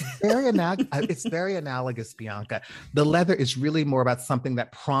 It's very analogous, Bianca. The leather is really more about something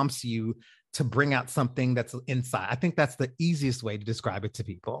that prompts you to bring out something that's inside. I think that's the easiest way to describe it to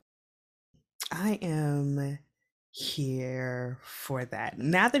people. I am here for that.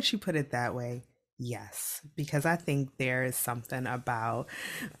 Now that you put it that way, yes, because I think there is something about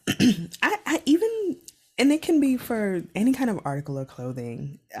I even, and it can be for any kind of article of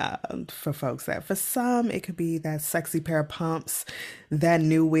clothing, for folks that for some it could be that sexy pair of pumps, that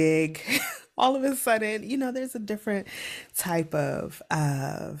new wig. All of a sudden, there's a different type of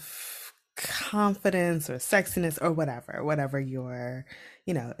confidence or sexiness or whatever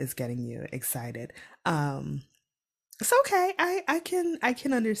is getting you excited. It's okay. I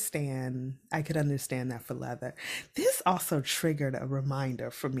can understand. I could understand that for leather. This also triggered a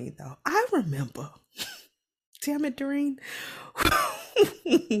reminder for me though. I remember, damn it, Doreen,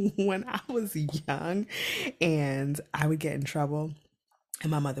 when I was young and I would get in trouble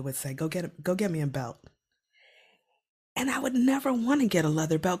and my mother would say, go get me a belt. And I would never want to get a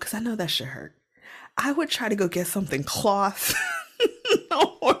leather belt because I know that should hurt. I would try to go get something cloth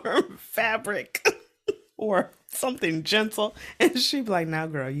or fabric or something gentle. And she'd be like, now,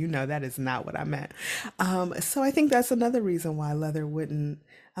 girl, that is not what I meant. So I think that's another reason why leather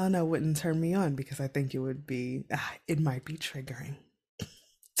I don't know, wouldn't turn me on because I think it might be triggering.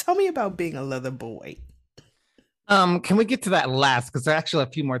 Tell me about being a leather boy. Can we get to that last? Because there are actually a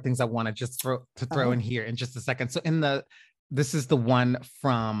few more things I want to just throw in Oh, here in just a second. So this is the one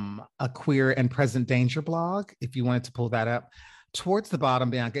from a Queer and Present Danger blog. If you wanted to pull that up, towards the bottom,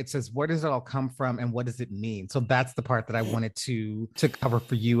 Bianca, it says, "Where does it all come from, and what does it mean?" So that's the part that I wanted to cover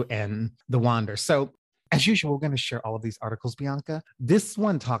for you and the Wander. So as usual, we're going to share all of these articles, Bianca. This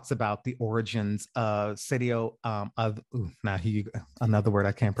one talks about the origins of sadio, now here another word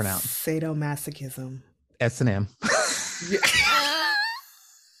I can't pronounce. sadomasochism. S&M. Yeah.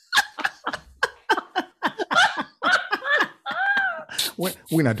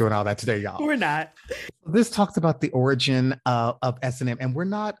 We're not doing all that today, y'all. We're not. This talks about the origin of S&M, and we're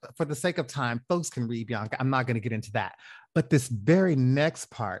not, for the sake of time, folks can read, Bianca. I'm not going to get into that. But this very next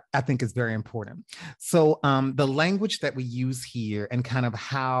part, I think, is very important. So the language that we use here and kind of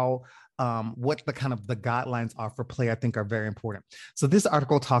how what the kind of the guidelines are for play, I think are very important. So this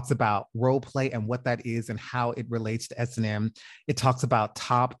article talks about role play and what that is and how it relates to S&M. It talks about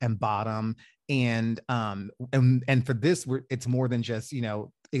top and bottom. And for this, it's more than just,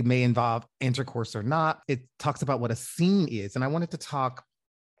 it may involve intercourse or not. It talks about what a scene is. And I wanted to talk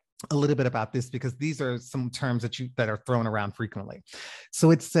a little bit about this because these are some terms that are thrown around frequently. So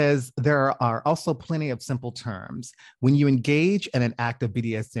it says there are also plenty of simple terms. When you engage in an act of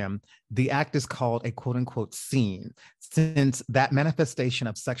BDSM, the act is called a quote unquote scene, since that manifestation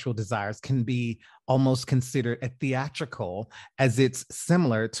of sexual desires can be almost considered a theatrical, as it's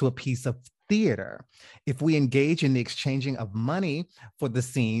similar to a piece of theater. If we engage in the exchanging of money for the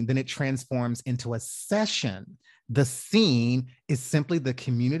scene, then it transforms into a session. The scene is simply the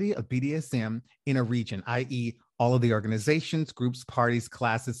community of BDSM in a region, i.e., all of the organizations, groups, parties,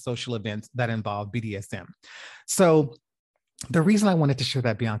 classes, social events that involve BDSM. So the reason I wanted to share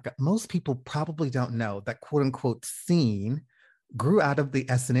that, Bianca, most people probably don't know that quote unquote scene grew out of the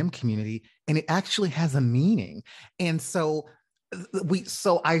S&M community, and it actually has a meaning. And so the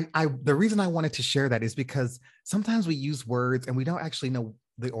reason I wanted to share that is because sometimes we use words and we don't actually know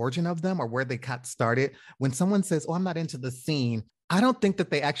the origin of them or where they got started. When someone says, "Oh, I'm not into the scene," I don't think that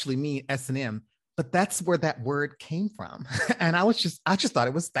they actually mean S&M, but that's where that word came from. And I just thought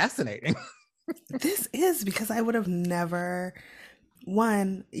it was fascinating. This is because I would have never.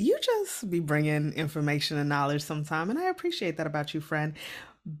 One, you just be bringing information and knowledge sometime, and I appreciate that about you, friend.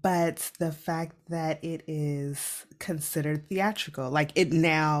 But the fact that it is considered theatrical, like it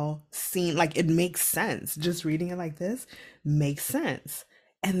now seems like it makes sense. Just reading it like this makes sense.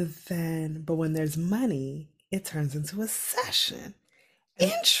 And then, but when there's money, it turns into a session.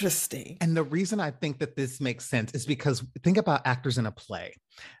 And Interesting. And the reason I think that this makes sense is because think about actors in a play.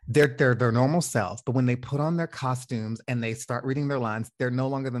 They're their normal selves, but when they put on their costumes and they start reading their lines, they're no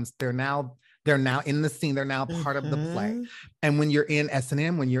longer them. They're now in the scene. They're now part of the play. Mm-hmm. And when you're in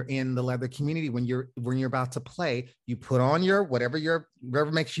S&M, when you're in the leather community, when you're about to play, you put on your whatever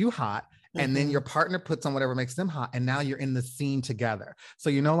makes you hot, and then Mm-hmm. your partner puts on whatever makes them hot, and now you're in the scene together. So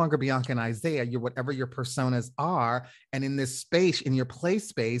you're no longer Bianca and Isaiah. You're whatever your personas are, and in this space, in your play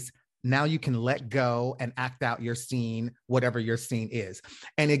space, now you can let go and act out your scene, whatever your scene is.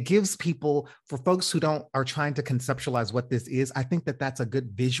 And it gives people, for folks who don't are trying to conceptualize what this is, I think that that's a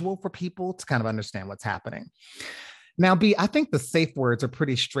good visual for people to kind of understand what's happening. Now, B, I think the safe words are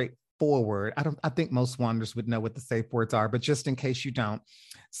pretty straightforward. I think most wanderers would know what the safe words are, but just in case you don't,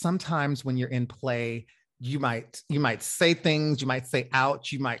 sometimes when you're in play, you might say things, you might say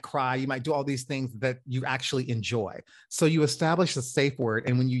ouch, you might cry, you might do all these things that you actually enjoy. So you establish a safe word,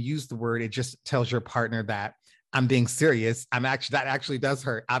 and when you use the word, it just tells your partner that I'm being serious. That actually does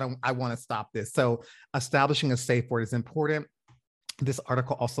hurt. I want to stop this. So establishing a safe word is important. This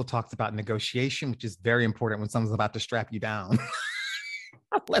article also talks about negotiation, which is very important when someone's about to strap you down.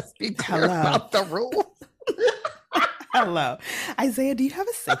 Let's be clear Hello. about the rule. Hello. Isaiah, do you have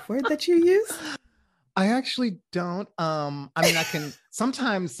a safe word that you use? I actually don't. I mean, I can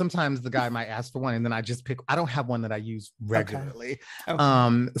sometimes the guy might ask for one, and then I just pick. I don't have one that I use Okay. regularly.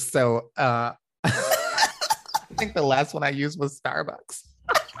 Okay. So I think the last one I used was Starbucks.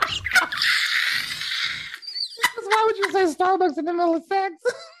 Why would you say Starbucks in the middle of sex?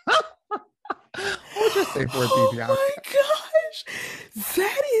 What would your safe word be, Oh Bianca? my gosh.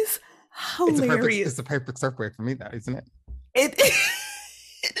 That is It's hilarious. a perfect surf word for me, though, isn't it? It,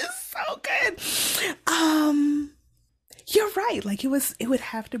 it is so good. You're right. Like it would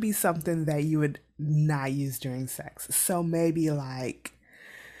have to be something that you would not use during sex. So maybe like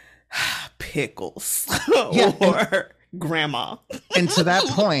pickles Yeah, or grandma. and to that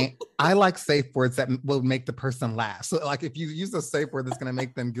point, I like safe words that will make the person laugh. So, like, if you use a safe word that's going to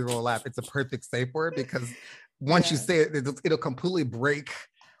make them giggle or laugh, it's a perfect safe word because once you Yeah. say it, it'll completely break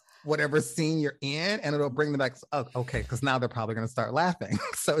whatever scene you're in, and it'll bring them back. Oh, okay, because now they're probably going to start laughing.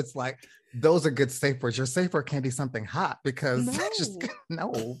 So it's like those are good safe words. Your safe word can't be something hot because that's just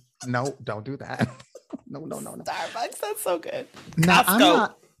No. no, don't do that. No. Starbucks, that's so good. Now I'm Costco.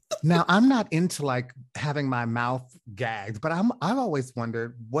 not. Now I'm not into like having my mouth gagged, but I've always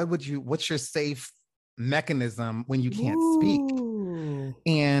wondered what's your safe mechanism when you can't speak? Ooh.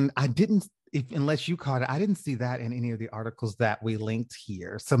 And I didn't, if unless you caught it, I didn't see that in any of the articles that we linked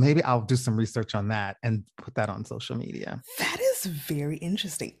here. So maybe I'll do some research on that and put that on social media. That is very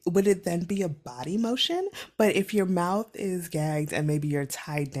interesting. Would it then be a body motion? But if your mouth is gagged and maybe you're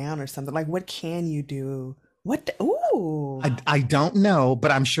tied down or something, like what can you do? Ooh. I don't know, but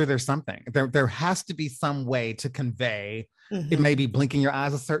I'm sure there's something. There has to be some way to convey. It may Mm-hmm. be blinking your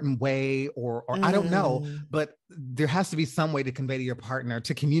eyes a certain way, or I don't know, Mm. but there has to be some way to convey to your partner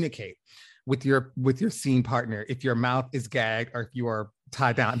to communicate with your scene partner if your mouth is gagged or if you are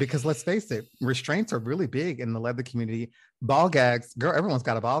tied down. Because let's face it, restraints are really big in the leather community. Ball gags, girl, everyone's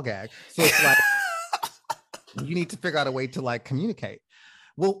got a ball gag. So it's like you need to figure out a way to like communicate.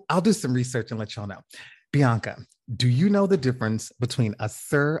 Well, I'll do some research and let y'all know. Bianca, do you know the difference between a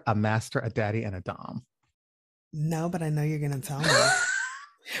sir, a master, a daddy, and a dom? No, but I know you're gonna tell me.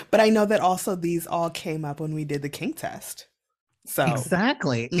 But I know that also these all came up when we did the kink test. So,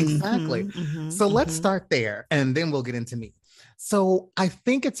 Exactly. So let's mm-hmm. start there and then we'll get into me. So I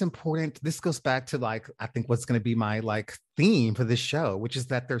think it's important. This goes back to like, I think what's going to be my like theme for this show, which is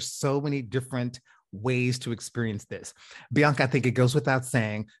that there's so many different ways to experience this. Bianca, I think it goes without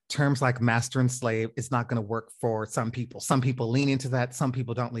saying, terms like master and slave is not going to work for some people. Some people lean into that, some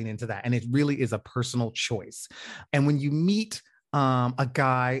people don't lean into that. And it really is a personal choice. And when you meet a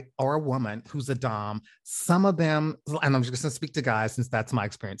guy or a woman who's a dom, some of them, and I'm just going to speak to guys since that's my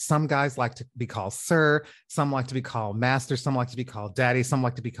experience. Some guys like to be called sir, some like to be called master, some like to be called daddy, some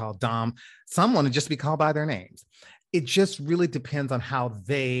like to be called dom, some want to just be called by their names. It just really depends on how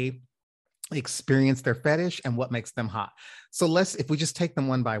they experience their fetish and what makes them hot. So if we just take them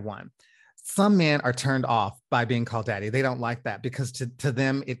one by one. Some men are turned off by being called daddy. They don't like that because to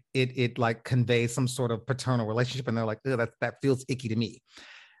them it like conveys some sort of paternal relationship, and they're like, oh, that feels icky to me.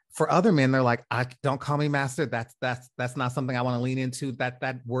 For other men, they're like, I don't call me master. That's not something I want to lean into.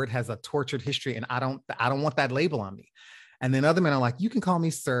 That word has a tortured history, and I don't want that label on me. And then other men are like, you can call me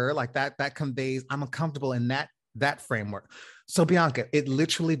sir. Like that conveys I'm uncomfortable in that framework. So Bianca, it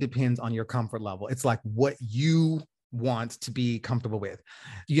literally depends on your comfort level. It's like what you want to be comfortable with.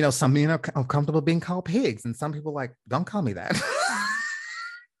 Some men are comfortable being called pigs, and some people like, don't call me that.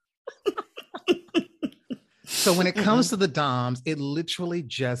 So when it comes to the doms, it literally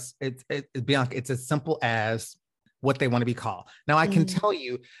just Bianca, it's as simple as what they want to be called. Now I can tell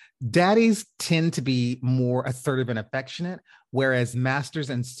you, daddies tend to be more assertive and affectionate, whereas masters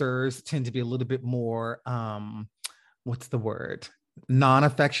and sirs tend to be a little bit more what's the word?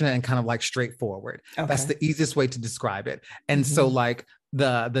 Non-affectionate and kind of like straightforward. That's Okay. the easiest way to describe it. And so Mm-hmm. like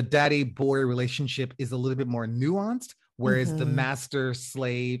the daddy boy relationship is a little bit more nuanced, whereas the Mm-hmm. master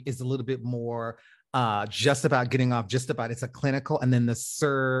slave is a little bit more just about getting off, just about it's a clinical. And then the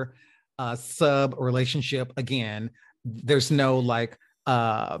sir sub relationship, again, there's no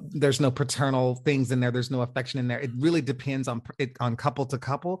paternal things in there, there's no affection in there. It really depends on couple to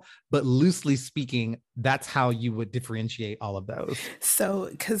couple, but loosely speaking, that's how you would differentiate all of those. So,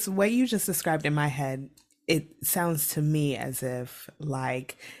 because what you just described in my head it sounds to me as if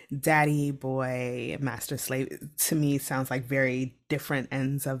like daddy boy master slave to me sounds like very different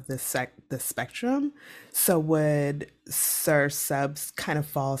ends of the spectrum. So would sir subs kind of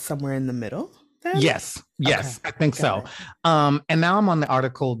fall somewhere in the middle then? Yes, Okay, yes, I think got so. it. And now I'm on the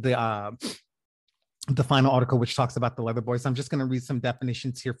article, the final article, which talks about the leather boys. I'm just going to read some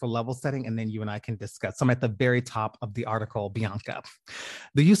definitions here for level setting, and then you and I can discuss. So I'm at the very top of the article, Bianca.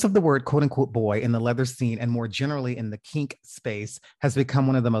 The use of the word quote unquote boy in the leather scene and more generally in the kink space has become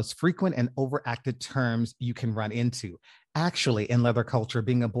one of the most frequent and overacted terms you can run into. Actually, in leather culture,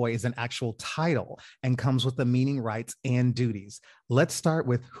 being a boy is an actual title and comes with the meaning, rights, and duties. Let's start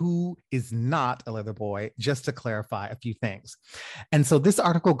with who is not a leather boy, just to clarify a few things. And so this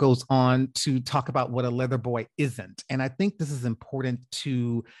article goes on to talk about what a leather boy isn't. And I think this is important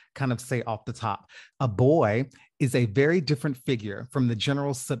to kind of say off the top. A boy is a very different figure from the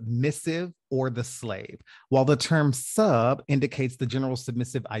general submissive or the slave. While the term sub indicates the general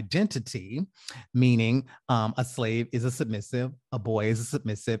submissive identity, meaning a slave is a submissive, a boy is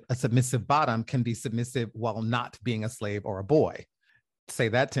a submissive bottom can be submissive while not being a slave or a boy. Say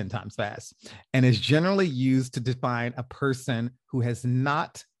that 10 times fast, and is generally used to define a person who has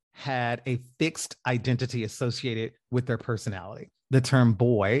not had a fixed identity associated with their personality. The term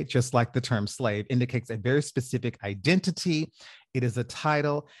boy, just like the term slave, indicates a very specific identity. It is a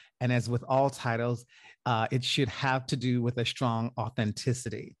title, and as with all titles, it should have to do with a strong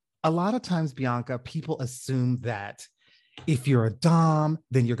authenticity. A lot of times, Bianca, people assume that if you're a dom,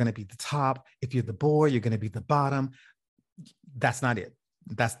 then you're going to be the top. If you're the boy, you're going to be the bottom. That's not it.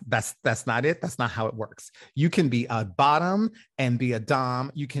 That's not it. That's not how it works. You can be a bottom and be a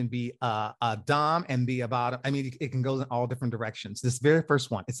dom. You can be a dom and be a bottom. I mean, it can go in all different directions. This very first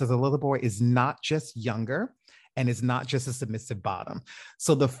one, it says a little boy is not just younger and is not just a submissive bottom.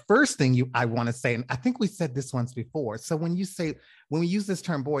 So the first thing I want to say, and I think we said this once before. So when we use this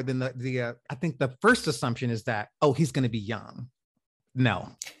term boy, then I think the first assumption is that, oh, he's going to be young. No,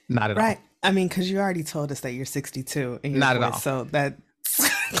 not at Right. all. I mean, because you already told us that you're 62 and you're a Not at boy, all. so that's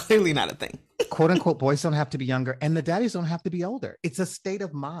clearly not a thing. Quote unquote boys don't have to be younger and the daddies don't have to be older. It's a state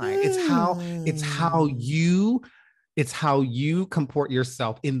of mind. It's how Mm. you comport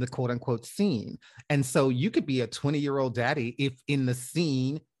yourself in the quote unquote scene. And so you could be a 20-year-old daddy if in the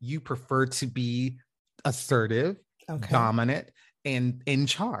scene you prefer to be assertive, Okay. dominant, and in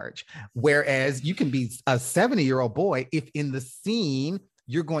charge. Whereas you can be a 70-year-old boy if in the scene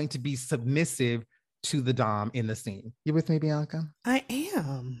you're going to be submissive to the dom in the scene. You with me, Bianca? I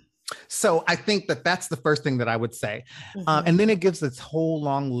am. So I think that that's the first thing that I would say. Hmm. And then it gives this whole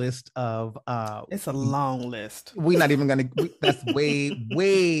long list of, It's a long list. we're not even going to, that's way,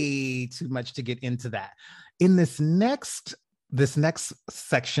 way too much to get into that. In this next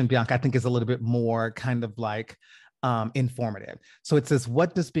section, Bianca, I think is a little bit more kind of like informative. So it says,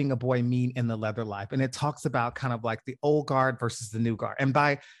 what does being a boy mean in the leather life? And it talks about kind of like the old guard versus the new guard. And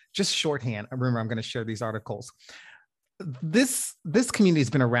by just shorthand, remember, I'm going to share these articles. This community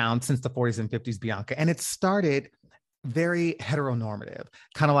has been around since the 40s and 50s, Bianca, and it started very heteronormative,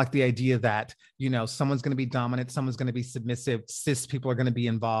 kind of like the idea that, someone's going to be dominant, someone's going to be submissive, cis people are going to be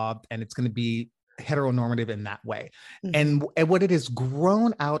involved, and it's going to be heteronormative in that way. Hmm. And what it has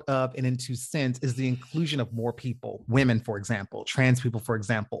grown out of and into since is the inclusion of more people, women, for example, trans people, for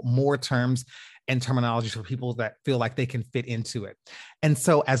example, more terms and terminologies for people that feel like they can fit into it. And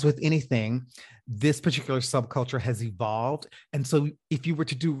so, as with anything, this particular subculture has evolved. And so, if you were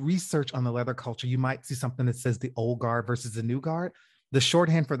to do research on the leather culture, you might see something that says the old guard versus the new guard. The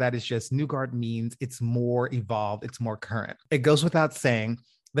shorthand for that is just new guard means it's more evolved, it's more current. It goes without saying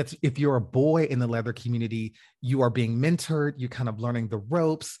that if you're a boy in the leather community, you are being mentored, you're kind of learning the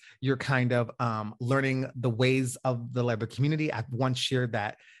ropes, you're kind of learning the ways of the leather community. I've once shared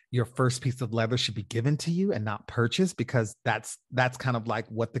that your first piece of leather should be given to you and not purchased, because that's kind of like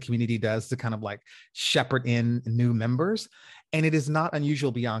what the community does to kind of like shepherd in new members. And it is not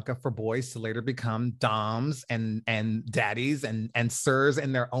unusual, Bianca, for boys to later become doms and daddies and sirs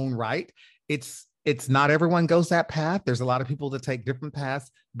in their own right. It's not everyone goes that path. There's a lot of people that take different paths,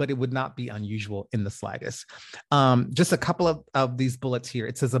 but it would not be unusual in the slightest. Just a couple of these bullets here.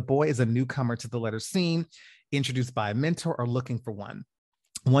 It says a boy is a newcomer to the letter scene, introduced by a mentor or looking for one.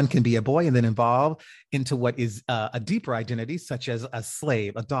 One can be a boy and then evolve into what is a deeper identity, such as a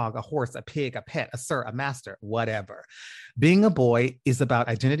slave, a dog, a horse, a pig, a pet, a sir, a master, whatever. Being a boy is about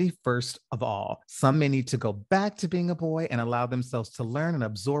identity first of all. Some may need to go back to being a boy and allow themselves to learn and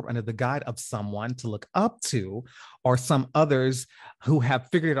absorb under the guide of someone to look up to, or some others who have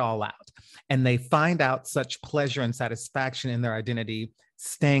figured it all out. And they find out such pleasure and satisfaction in their identity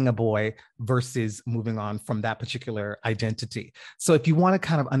staying a boy versus moving on from that particular identity. So if you want to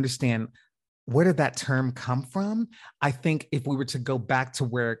kind of understand where did that term come from? I think if we were to go back to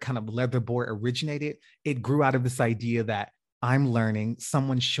where kind of leather boy originated, it grew out of this idea that I'm learning,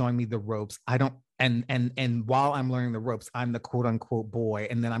 someone's showing me the ropes. I don't, and while I'm learning the ropes, I'm the quote unquote boy,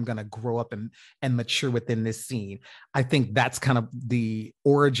 and then I'm gonna grow up and mature within this scene. I think that's kind of the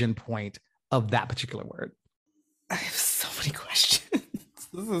origin point of that particular word. I have so many questions.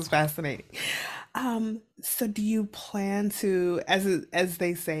 This is fascinating. So do you plan to, as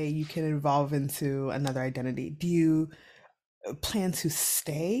they say, you can evolve into another identity? Do you plan to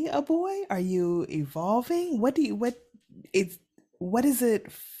stay a boy? Are you evolving? It's what is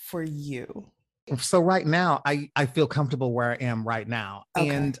it for you? So right now I feel comfortable where I am right now, Okay.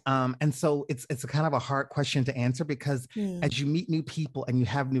 and so it's a kind of a hard question to answer because Hmm. as you meet new people and you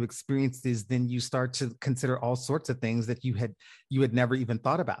have new experiences, then you start to consider all sorts of things that you had never even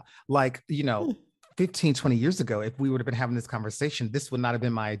thought about, like 15-20 years ago, if we would have been having this conversation, this would not have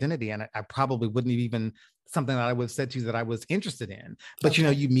been my identity, and I probably wouldn't have even something that I would have said to you that I was interested in. But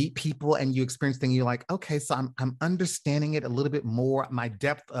Okay. you meet people and you experience things, you're like, okay, so I'm understanding it a little bit more. My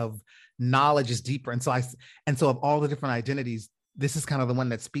depth of knowledge is deeper. And so of all the different identities, this is kind of the one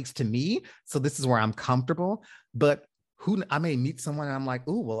that speaks to me. So this is where I'm comfortable. But who I may meet someone and I'm like,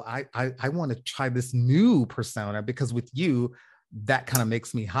 oh, well, I want to try this new persona because with you, that kind of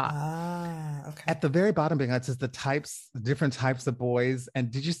makes me hot. Ah, okay. At the very bottom, being it says the different types of boys.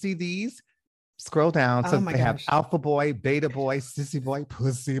 And did you see these? Scroll down. Oh So my they have gosh. alpha boy, beta boy, sissy boy,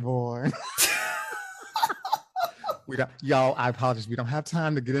 pussy boy. We don't, y'all, I apologize. We don't have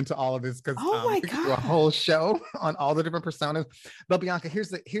time to get into all of this because Oh my we could do a God. whole show on all the different personas. But Bianca, here's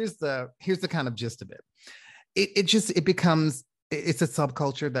the kind of gist of it. It becomes it's a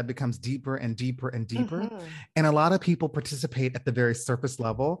subculture that becomes deeper and deeper and deeper. Hmm. And a lot of people participate at the very surface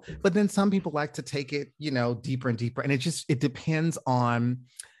level, but then some people like to take it, deeper and deeper. And it depends on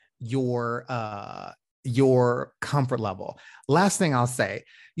your your comfort level. Last thing I'll say,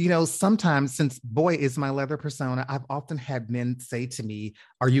 sometimes since boy is my leather persona, I've often had men say to me,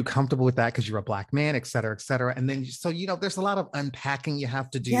 "Are you comfortable with that because you're a black man, et cetera, et cetera?" And then so there's a lot of unpacking you have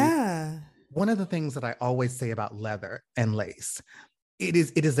to do. Yeah. One of the things that I always say about leather and lace, it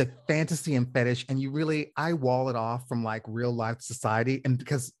is a fantasy and fetish, and I wall it off from like real life society. And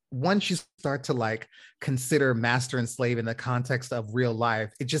because once you start to like consider master and slave in the context of real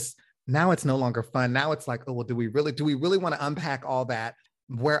life, it just now it's no longer fun. Now it's like, oh well, do we really want to unpack all that?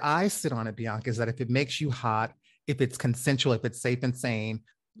 Where I sit on it, Bianca, is that if it makes you hot, if it's consensual, if it's safe and sane,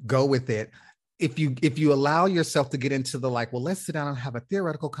 go with it. If you allow yourself to get into the like, well, let's sit down and have a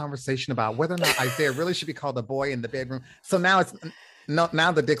theoretical conversation about whether or not Isaiah really should be called a boy in the bedroom. So now it's no,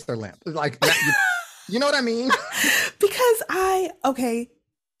 now the dicks are limp. Like you know what I mean? Because okay,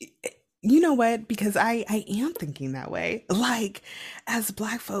 you know what? Because I am thinking that way. Like, as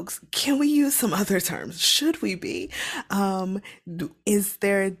black folks, can we use some other terms? Should we be? Is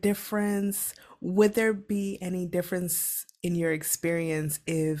there a difference? Would there be any difference in your experience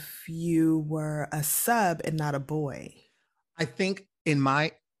if you were a sub and not a boy? I think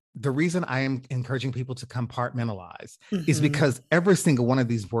the reason I am encouraging people to compartmentalize is Mm-hmm. because every single one of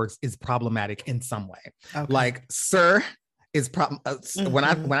these words is problematic in some way. Okay. Like sir is problem.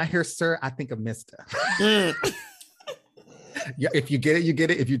 Mm-hmm. When I hear sir, I think of Mister. Mm. Yeah, if you get it, you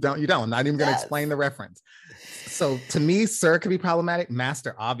get it. If you don't, you don't. I'm not even going to Yes. explain the reference. So to me, sir could be problematic.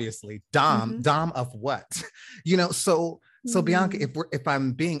 Master, obviously. Dom, Mm-hmm. dom of what? So Bianca, Mm. if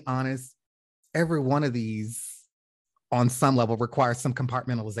I'm being honest, every one of these on some level requires some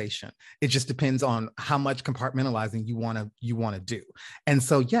compartmentalization. It just depends on how much compartmentalizing you want to do. And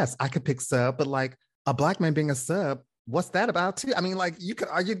so yes, I could pick sub, but like a black man being a sub, what's that about too? I mean, like you could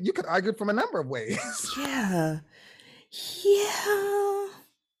argue from a number of ways. Yeah. Yeah.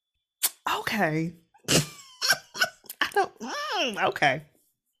 Okay. I don't. Okay.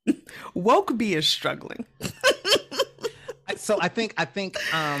 Woke B is struggling. So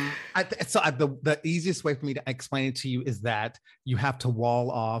the easiest way for me to explain it to you is that you have to wall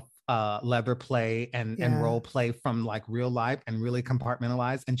off leather play and Yeah. role play from like real life and really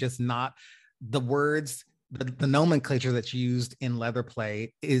compartmentalize and just not the words, the nomenclature that's used in leather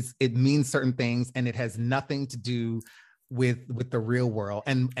play is it means certain things and it has nothing to do with the real world.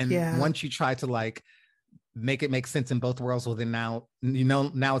 And Yeah. once you try to like make it make sense in both worlds, well then now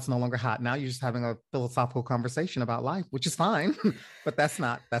it's no longer hot. Now you're just having a philosophical conversation about life, which is fine. But that's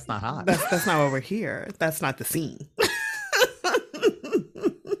not hot. That's not over here. That's not the scene.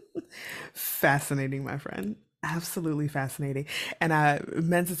 Fascinating, my friend. Absolutely fascinating. And I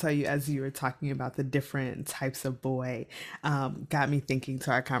meant to tell you, as you were talking about the different types of boy, got me thinking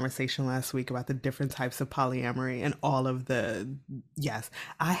to our conversation last week about the different types of polyamory and all of yes,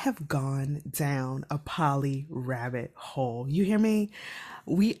 I have gone down a poly rabbit hole. You hear me?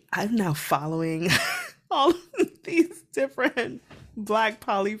 I'm now following all of these different Black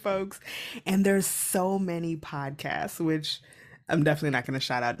poly folks, and there's so many podcasts, which I'm definitely not going to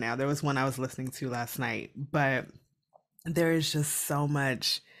shout out now. There was one I was listening to last night, but there is just so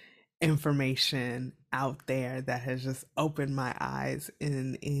much information out there that has just opened my eyes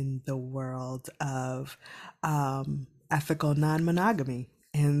in the world of ethical non-monogamy.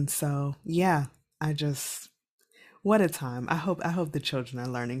 And so, yeah, I just what a time. I hope the children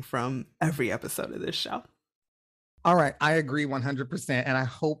are learning from every episode of this show. All right, I agree 100%. And I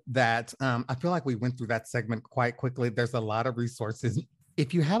hope that I feel like we went through that segment quite quickly. There's a lot of resources.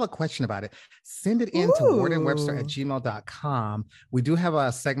 If you have a question about it, send it in to wardenwebster at Ooh. gmail.com. We do have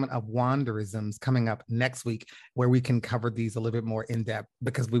a segment of Wanderisms coming up next week where we can cover these a little bit more in depth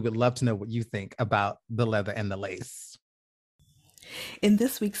because we would love to know what you think about the leather and the lace. In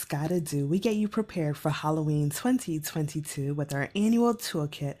this week's Gotta Do, we get you prepared for Halloween 2022 with our annual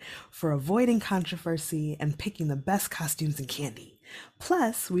toolkit for avoiding controversy and picking the best costumes and candy.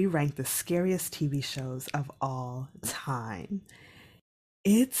 Plus, we rank the scariest TV shows of all time.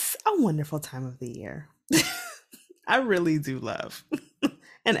 It's a wonderful time of the year. I really do love.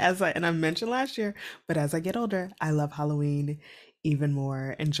 And I mentioned last year, but as I get older, I love Halloween even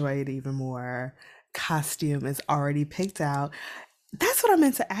more, enjoy it even more. Costume is already picked out. That's what I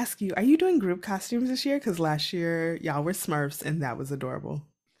meant to ask you. Are you doing group costumes this year? Because last year y'all were Smurfs and that was adorable.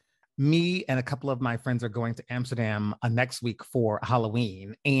 Me and a couple of my friends are going to Amsterdam next week for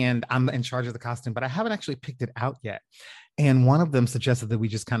Halloween, and I'm in charge of the costume, but I haven't actually picked it out yet. And one of them suggested that we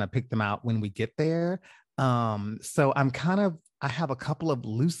just kind of pick them out when we get there. So I have a couple of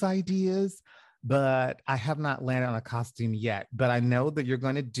loose ideas, but I have not landed on a costume yet. But I know that you're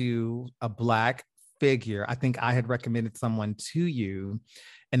going to do a black figure. I think I had recommended someone to you,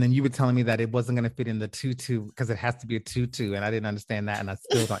 and then you were telling me that it wasn't going to fit in the tutu because it has to be a tutu, and I didn't understand that, and I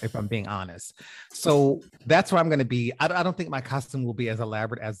still don't, if I'm being honest. So that's where I'm going to be. I don't think my costume will be as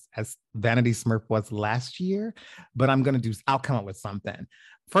elaborate as Vanity Smurf was last year, but I'll come up with something.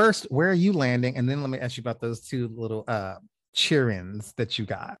 First, where are you landing? And then let me ask you about those two little cheer-ins that you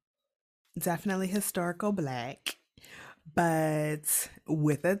got. Definitely historical black, but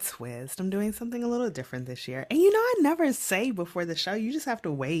with a twist. I'm doing something a little different this year. And I never say before the show. You just have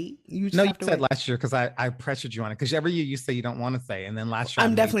to wait. You No, just you have to said wait. last year because I pressured you on it. Because every year you say you don't want to say, and then last year I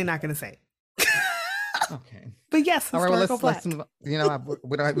I'm made definitely you. not going to say. Okay. But yes, All right. Well, historical let's black. move.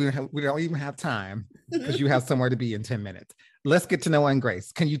 We don't even have time because you have somewhere to be in 10 minutes. Let's get to Noah and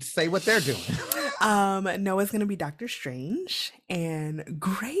Grace. Can you say what they're doing? Noah's going to be Doctor Strange and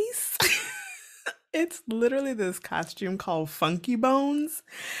Grace. It's literally this costume called Funky Bones.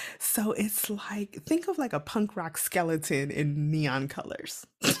 So it's like, think of like a punk rock skeleton in neon colors.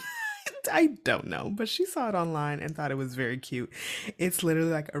 I don't know, but she saw it online and thought it was very cute. It's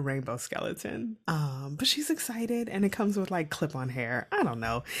literally like a rainbow skeleton. But she's excited and it comes with like clip-on hair. I don't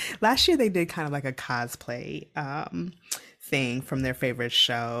know. Last year they did kind of like a cosplay thing from their favorite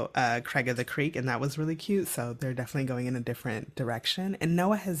show, Craig of the Creek, and that was really cute. So they're definitely going in a different direction. And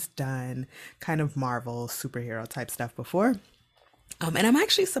Noah has done kind of Marvel superhero type stuff before. And I'm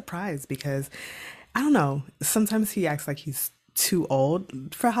actually surprised because I don't know. Sometimes he acts like he's too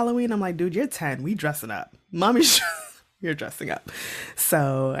old for Halloween. I'm like, dude, you're 10. We dressing up. Mommy, you're dressing up.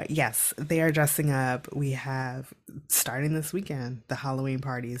 So, yes, they are dressing up. We have, starting this weekend, the Halloween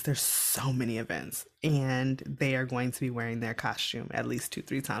parties. There's so many events, and they are going to be wearing their costume at least 2,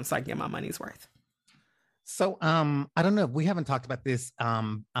 3 times so I can get my money's worth. So, I don't know. We haven't talked about this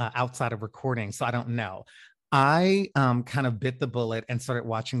outside of recording, so I don't know. I kind of bit the bullet and started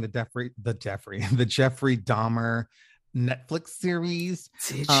watching the Jeffrey Dahmer Netflix series.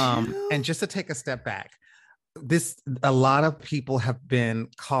 Did And you? just to take a step back, a lot of people have been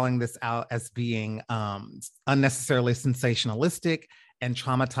calling this out as being unnecessarily sensationalistic and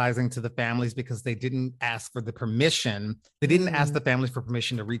traumatizing to the families because they didn't ask for the permission. They didn't ask Mm. the families for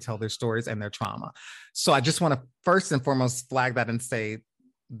permission to retell their stories and their trauma. So I just want to first and foremost flag that and say,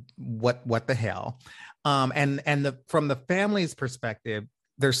 what the hell? From the family's perspective,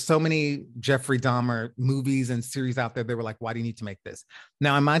 there's so many Jeffrey Dahmer movies and series out there. They were like, why do you need to make this?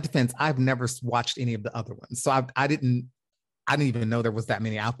 Now, in my defense, I've never watched any of the other ones. So I didn't even know there was that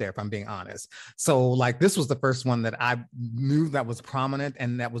many out there, if I'm being honest. So like this was the first one that I knew that was prominent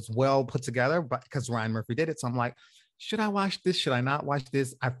and that was well put together, but because Ryan Murphy did it. So I'm like, should I watch this? Should I not watch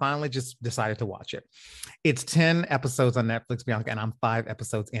this? I finally just decided to watch it. It's 10 episodes on Netflix, Bianca, and I'm 5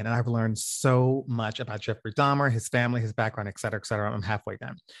 episodes in, and I've learned so much about Jeffrey Dahmer, his family, his background, et cetera, et cetera. I'm halfway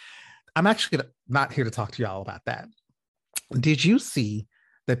done. I'm actually not here to talk to y'all about that. Did you see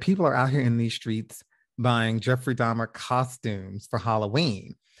that people are out here in these streets buying Jeffrey Dahmer costumes for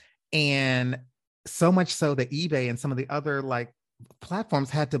Halloween? And so much so that eBay and some of the other like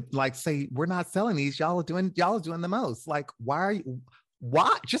platforms had to like say, we're not selling these. Y'all are doing the most. Like, why?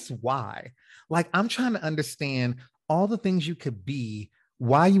 Like, I'm trying to understand all the things you could be,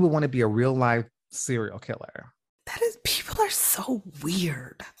 why you would want to be a real life serial killer. That is, people are so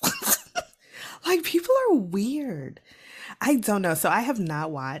weird. Like, people are weird. I don't know. So I have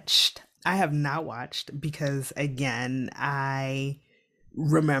not watched. Because, again, I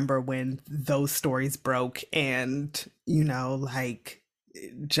remember when those stories broke and, like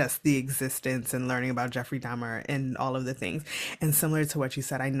just the existence and learning about Jeffrey Dahmer and all of the things. And similar to what you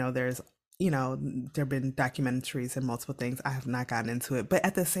said, I know there's, there have been documentaries and multiple things. I have not gotten into it. But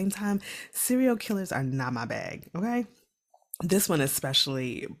at the same time, serial killers are not my bag. Okay. This one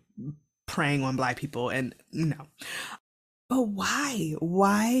especially preying on Black people, and no. But why?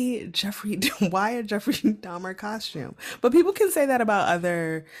 Why Jeffrey? Why a Jeffrey Dahmer costume? But people can say that about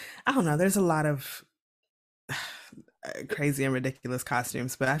other. I don't know. There's a lot of crazy and ridiculous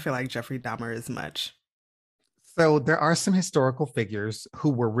costumes, but I feel like Jeffrey Dahmer is much. So there are some historical figures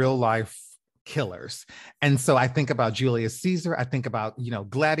who were real life killers. And so I think about Julius Caesar. I think about,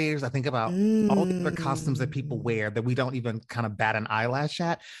 gladiators. I think about all the other costumes that people wear that we don't even kind of bat an eyelash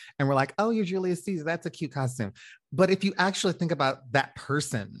at. And we're like, oh, you're Julius Caesar. That's a cute costume. But if you actually think about that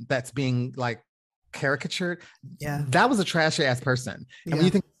person that's being like caricatured, that was a trashy ass person. And when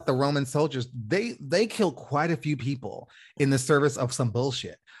you think about the Roman soldiers, they killed quite a few people in the service of some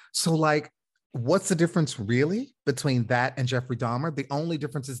bullshit. So like, what's the difference really between that and Jeffrey Dahmer? The only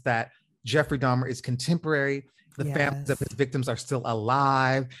difference is that Jeffrey Dahmer is contemporary. The families of his victims are still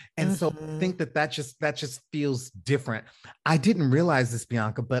alive. And so I think that just feels different. I didn't realize this,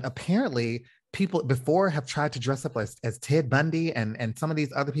 Bianca, but apparently people before have tried to dress up as Ted Bundy and some of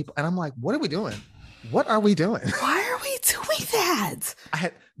these other people. And I'm like, what are we doing? What are we doing? Why are we doing that?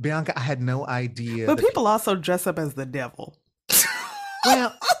 Bianca, I had no idea. But people also dress up as the devil.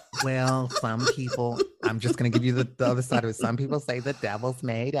 Well, some people, I'm just going to give you the other side of it. Some people say the devil's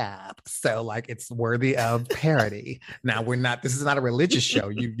made up. So like, it's worthy of parody. Now this is not a religious show.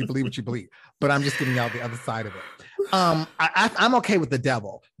 You believe what you believe, but I'm just giving y'all the other side of it. I'm okay with the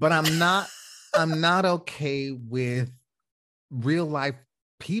devil, but I'm not okay with real life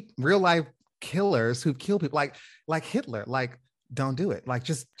killers who kill people like Hitler. Like, don't do it. Like,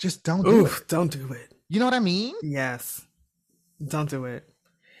 just don't do it. Don't do it. You know what I mean? Yes. Don't do it.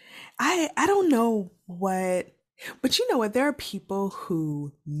 I don't know what, but you know what? There are people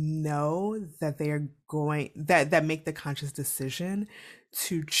who know that they are that make the conscious decision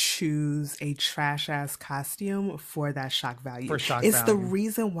to choose a trash ass costume for that shock value. It's the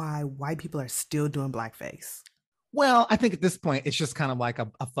reason why white people are still doing blackface. Well, I think at this point, it's just kind of like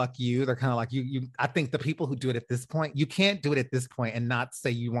a fuck you. They're kind of like you. I think the people who do it at this point, you can't do it at this point and not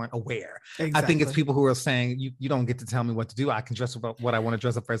say you weren't aware. Exactly. I think it's people who are saying, you don't get to tell me what to do. I can dress up what I want to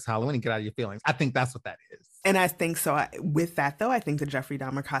dress up for Halloween and get out of your feelings. I think that's what that is. And I think so. With that, though, I think the Jeffrey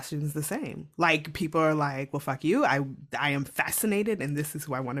Dahmer costume is the same. Like, people are like, well, fuck you. I am fascinated and this is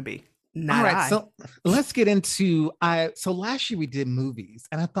who I want to be. All right, so let's get into so last year we did movies,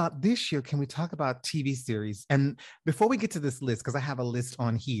 and I thought this year, can we talk about TV series? And before we get to this list, because I have a list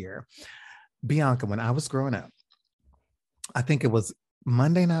on here, Bianca, when I was growing up, I think it was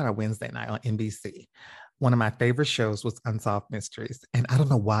Monday night or Wednesday night on NBC. One of my favorite shows was Unsolved Mysteries, and I don't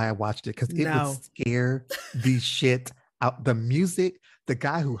know why I watched it, because it would scare the shit out. The music, the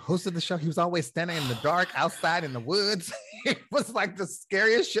guy who hosted the show, he was always standing in the dark outside in the woods. It was like the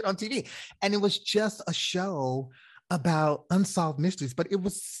scariest shit on TV. And it was just a show about unsolved mysteries, but it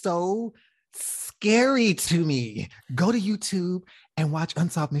was so scary to me. Go to YouTube and watch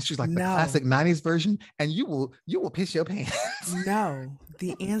Unsolved Mysteries, like the classic 90s version, and you will piss your pants. No,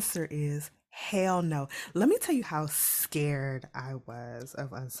 the answer is hell no. Let me tell you how scared I was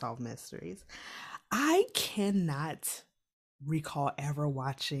of Unsolved Mysteries. I cannot recall ever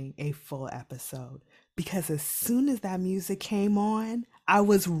watching a full episode, because as soon as that music came on, I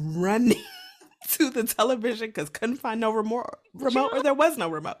was running to the television, because couldn't find no remote, or there was no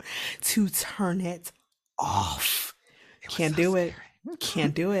remote, to turn it off. Can't do it.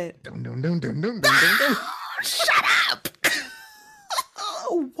 Shut up.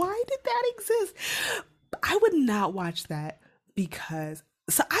 Why did that exist? I would not watch that, because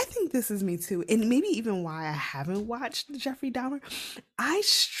So I think this is me too, and maybe even why I haven't watched Jeffrey Dahmer. I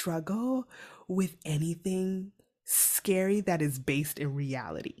struggle with anything scary that is based in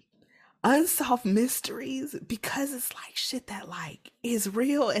reality. Unsolved mysteries, because it's like shit that like is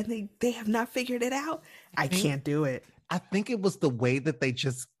real and they have not figured it out. I think can't do it. I think it was the way that they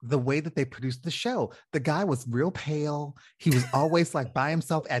produced the show. The guy was real pale. He was always like by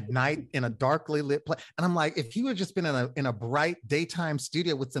himself at night in a darkly lit place. And I'm like, if he would just been in a bright daytime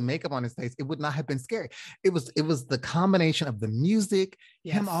studio with some makeup on his face, it would not have been scary. It was the combination of the music,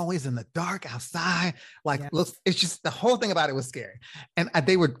 him Yes. always in the dark outside. Like, look, Yes. it's just the whole thing about it was scary. And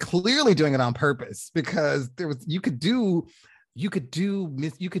they were clearly doing it on purpose because you could do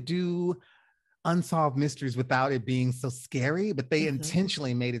unsolved mysteries without it being so scary, but they Hmm.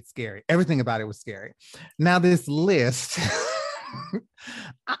 intentionally made it scary. Everything about it was scary. Now, this list,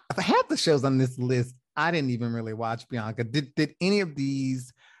 half the shows on this list, I didn't even really watch, Bianca. Did any of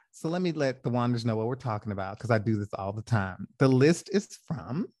these? So let me let the Wanderers know what we're talking about because I do this all the time. The list is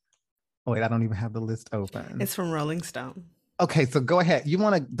from, oh, wait, I don't even have the list open. It's from Rolling Stone. Okay, so go ahead. You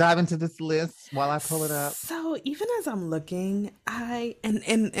want to dive into this list while I pull it up? So even as I'm looking,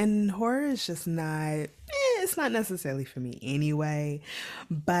 and horror is just not it's not necessarily for me anyway.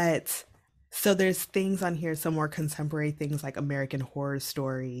 But so there's things on here, some more contemporary things like American Horror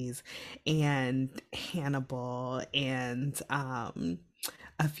Stories and Hannibal and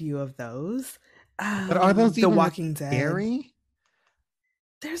a few of those. But are those The even really Walking Dead. scary?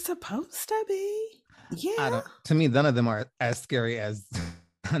 They're supposed to be. I Yeah. don't. To me, none of them are as scary as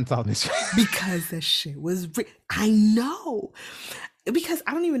Unsolved Mysteries. Because the shit was I know. Because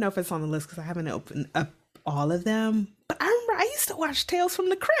I don't even know if it's on the list because I haven't opened up all of them. But I remember I used to watch Tales from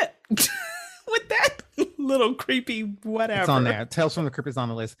the Crypt with that little creepy It's on whatever. there. Tales from the Crypt is on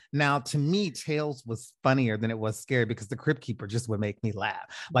the list. Now, to me, Tales was funnier than it was scary because the Crypt Keeper just would make me laugh.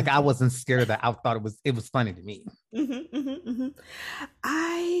 Like I Mhm, wasn't scared of that. I thought it was funny to me. mhm, mhm, mhm.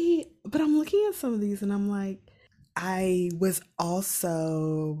 But I'm looking at some of these and I'm like, I was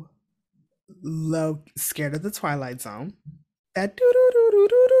also low scared of the Twilight Zone. That doo doo doo doo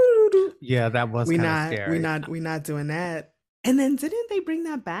doo doo doo. Yeah, that was We kind of not, we scary. not, we not doing that. And then didn't they bring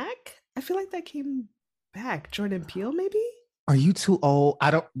that back? I feel like that came back. Jordan Peele, maybe? Are you too old?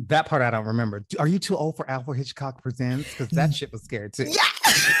 I don't. That part I don't remember. Are you too old for Alfred Hitchcock Presents? Because that Mm. shit was scary too. Yeah.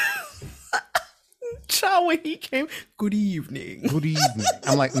 Child, when he came, good evening. Good evening.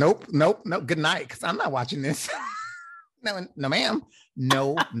 I'm like, nope, nope, nope. Good night, because I'm not watching this. No, no, ma'am.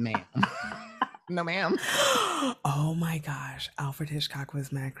 No, ma'am. No, ma'am. Oh my gosh, Alfred Hitchcock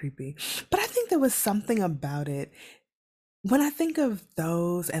was mad creepy. But I think there was something about it. When I think of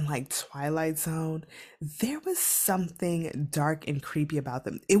those and like Twilight Zone, there was something dark and creepy about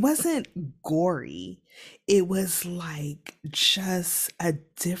them. It wasn't gory. It was like just a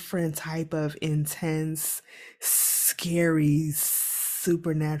different type of intense, scary,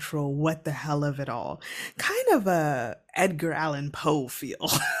 supernatural, what the hell of it all. Kind of a Edgar Allan Poe feel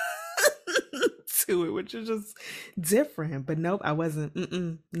to it, which is just different. But nope, I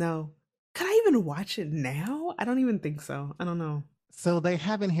wasn't. No. Could I even watch it now? I don't even think so. I don't know. So they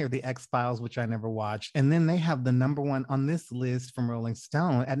have in here the X Files, which I never watched, and then they have the number one on this list from Rolling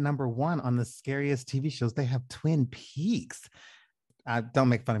Stone at number one on the scariest TV shows. They have Twin Peaks. Don't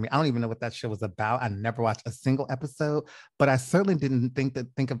make fun of me. I don't even know what that show was about. I never watched a single episode, but I certainly didn't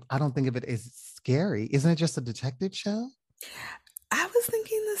I don't think of it as scary. Isn't it just a detective show? I was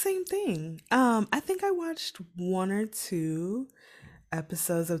thinking the same thing. I think I watched one or two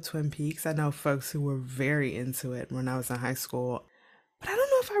episodes of Twin Peaks. I know folks who were very into it when I was in high school, but I don't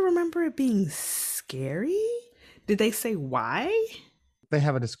know if I remember it being scary. Did they say why? They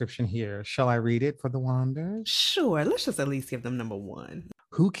have a description here. Shall I read it for the Wanderers? Sure, let's just at least give them number one.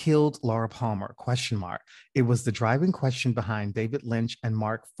 Who killed Laura Palmer? Question mark. It was the driving question behind David Lynch and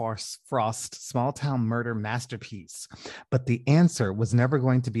Mark Frost's small town murder masterpiece. But the answer was never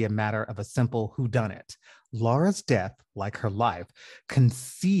going to be a matter of a simple whodunit. Laura's death, like her life,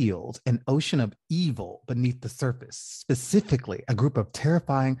 concealed an ocean of evil beneath the surface, specifically a group of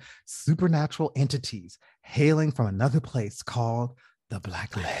terrifying supernatural entities hailing from another place called the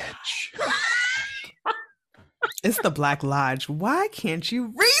Black Ledge. It's the Black Lodge. Why can't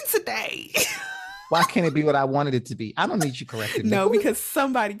you read today? Why can't it be what I wanted it to be? I don't need you correcting me. No, because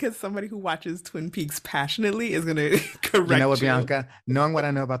somebody who watches Twin Peaks passionately is gonna correct You know what, you. Bianca? Knowing what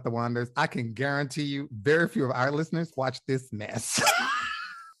I know about the Wanderers, I can guarantee you very few of our listeners watch this mess.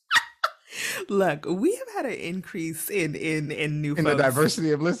 Look, we have had an increase in new In the folks.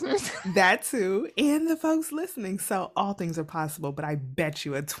 diversity of listeners. That too, and the folks listening. So all things are possible, but I bet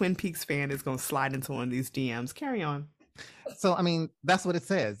you a Twin Peaks fan is gonna slide into one of these DMs. Carry on. So I mean, that's what it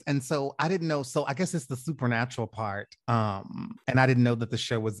says. And so I didn't know. So I guess it's the supernatural part. And I didn't know that the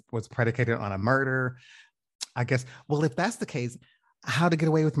show was predicated on a murder. I guess. Well, if that's the case, How to Get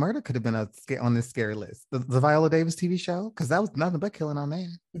Away with Murder could have been on this scary list. The Viola Davis TV show, because that was nothing but killing on there.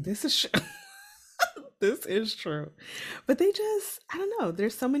 This is this is true. But they just, I don't know.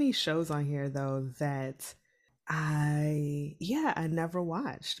 There's so many shows on here though that I never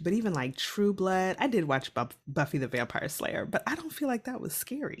watched. But even like True Blood, I did watch Buffy the Vampire Slayer, but I don't feel like that was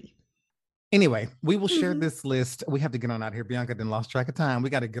scary. Anyway, we will share Mhm. this list. We have to get on out of here. Bianca didn't lost track of time. We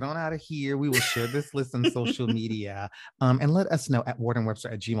got to get on out of here. We will share this list on social media, and let us know at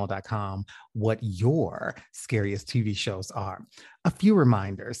wardenwebster@gmail.com what your scariest TV shows are. A few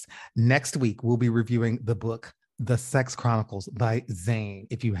reminders. Next week, we'll be reviewing the book The Sex Chronicles by Zane.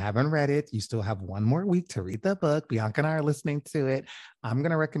 If you haven't read it, you still have one more week to read the book. Bianca and I are listening to it. I'm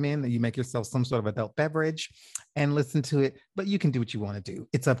going to recommend that you make yourself some sort of adult beverage and listen to it, but you can do what you want to do.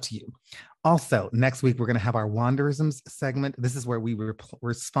 It's up to you. Also, next week, we're going to have our Wanderisms segment. This is where we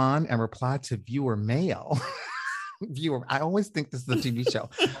respond and reply to viewer mail. Viewer, I always think this is a TV show.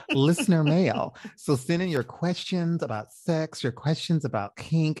 Listener mail. So send in your questions about sex, your questions about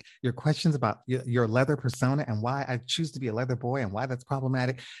kink, your questions about your leather persona and why I choose to be a leather boy and why that's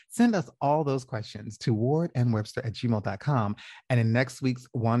problematic. Send us all those questions to wardandwebster@gmail.com. And in next week's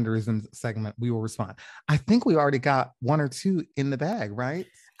Wanderisms segment, we will respond. I think we already got one or two in the bag, right?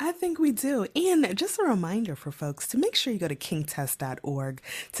 I think we do. And just a reminder for folks to make sure you go to kingtest.org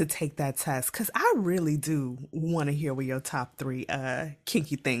to take that test because I really do want to hear what your top three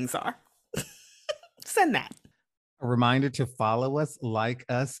kinky things are. Send that. A reminder to follow us, like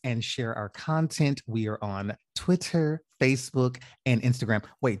us, and share our content. We are on Twitter, Facebook, and Instagram.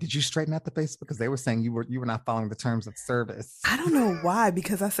 Wait, did you straighten out the Facebook? Because they were saying you were not following the terms of service. I don't know why,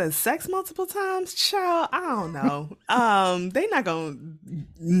 because I said sex multiple times. Child, I don't know. They're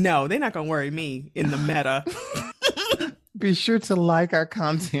not gonna worry me in the meta. Be sure to like our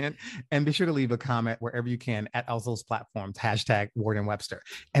content and be sure to leave a comment wherever you can at all those platforms, #Warden Webster.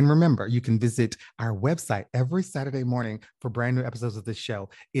 And remember, you can visit our website every Saturday morning for brand new episodes of this show.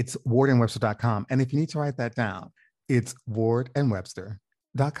 It's wardenwebster.com. And if you need to write that down, it's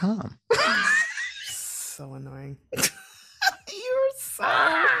wardandwebster.com. So annoying. You're so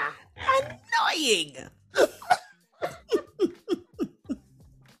annoying.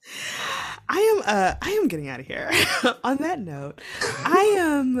 I am getting out of here. On that note, I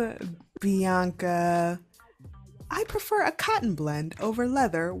am Bianca. I prefer a cotton blend over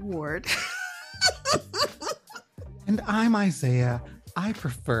leather, Ward. And I'm Isaiah. I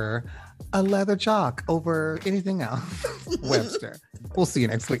prefer a leather chalk over anything else. Webster. We'll see you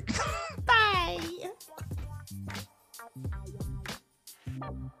next week.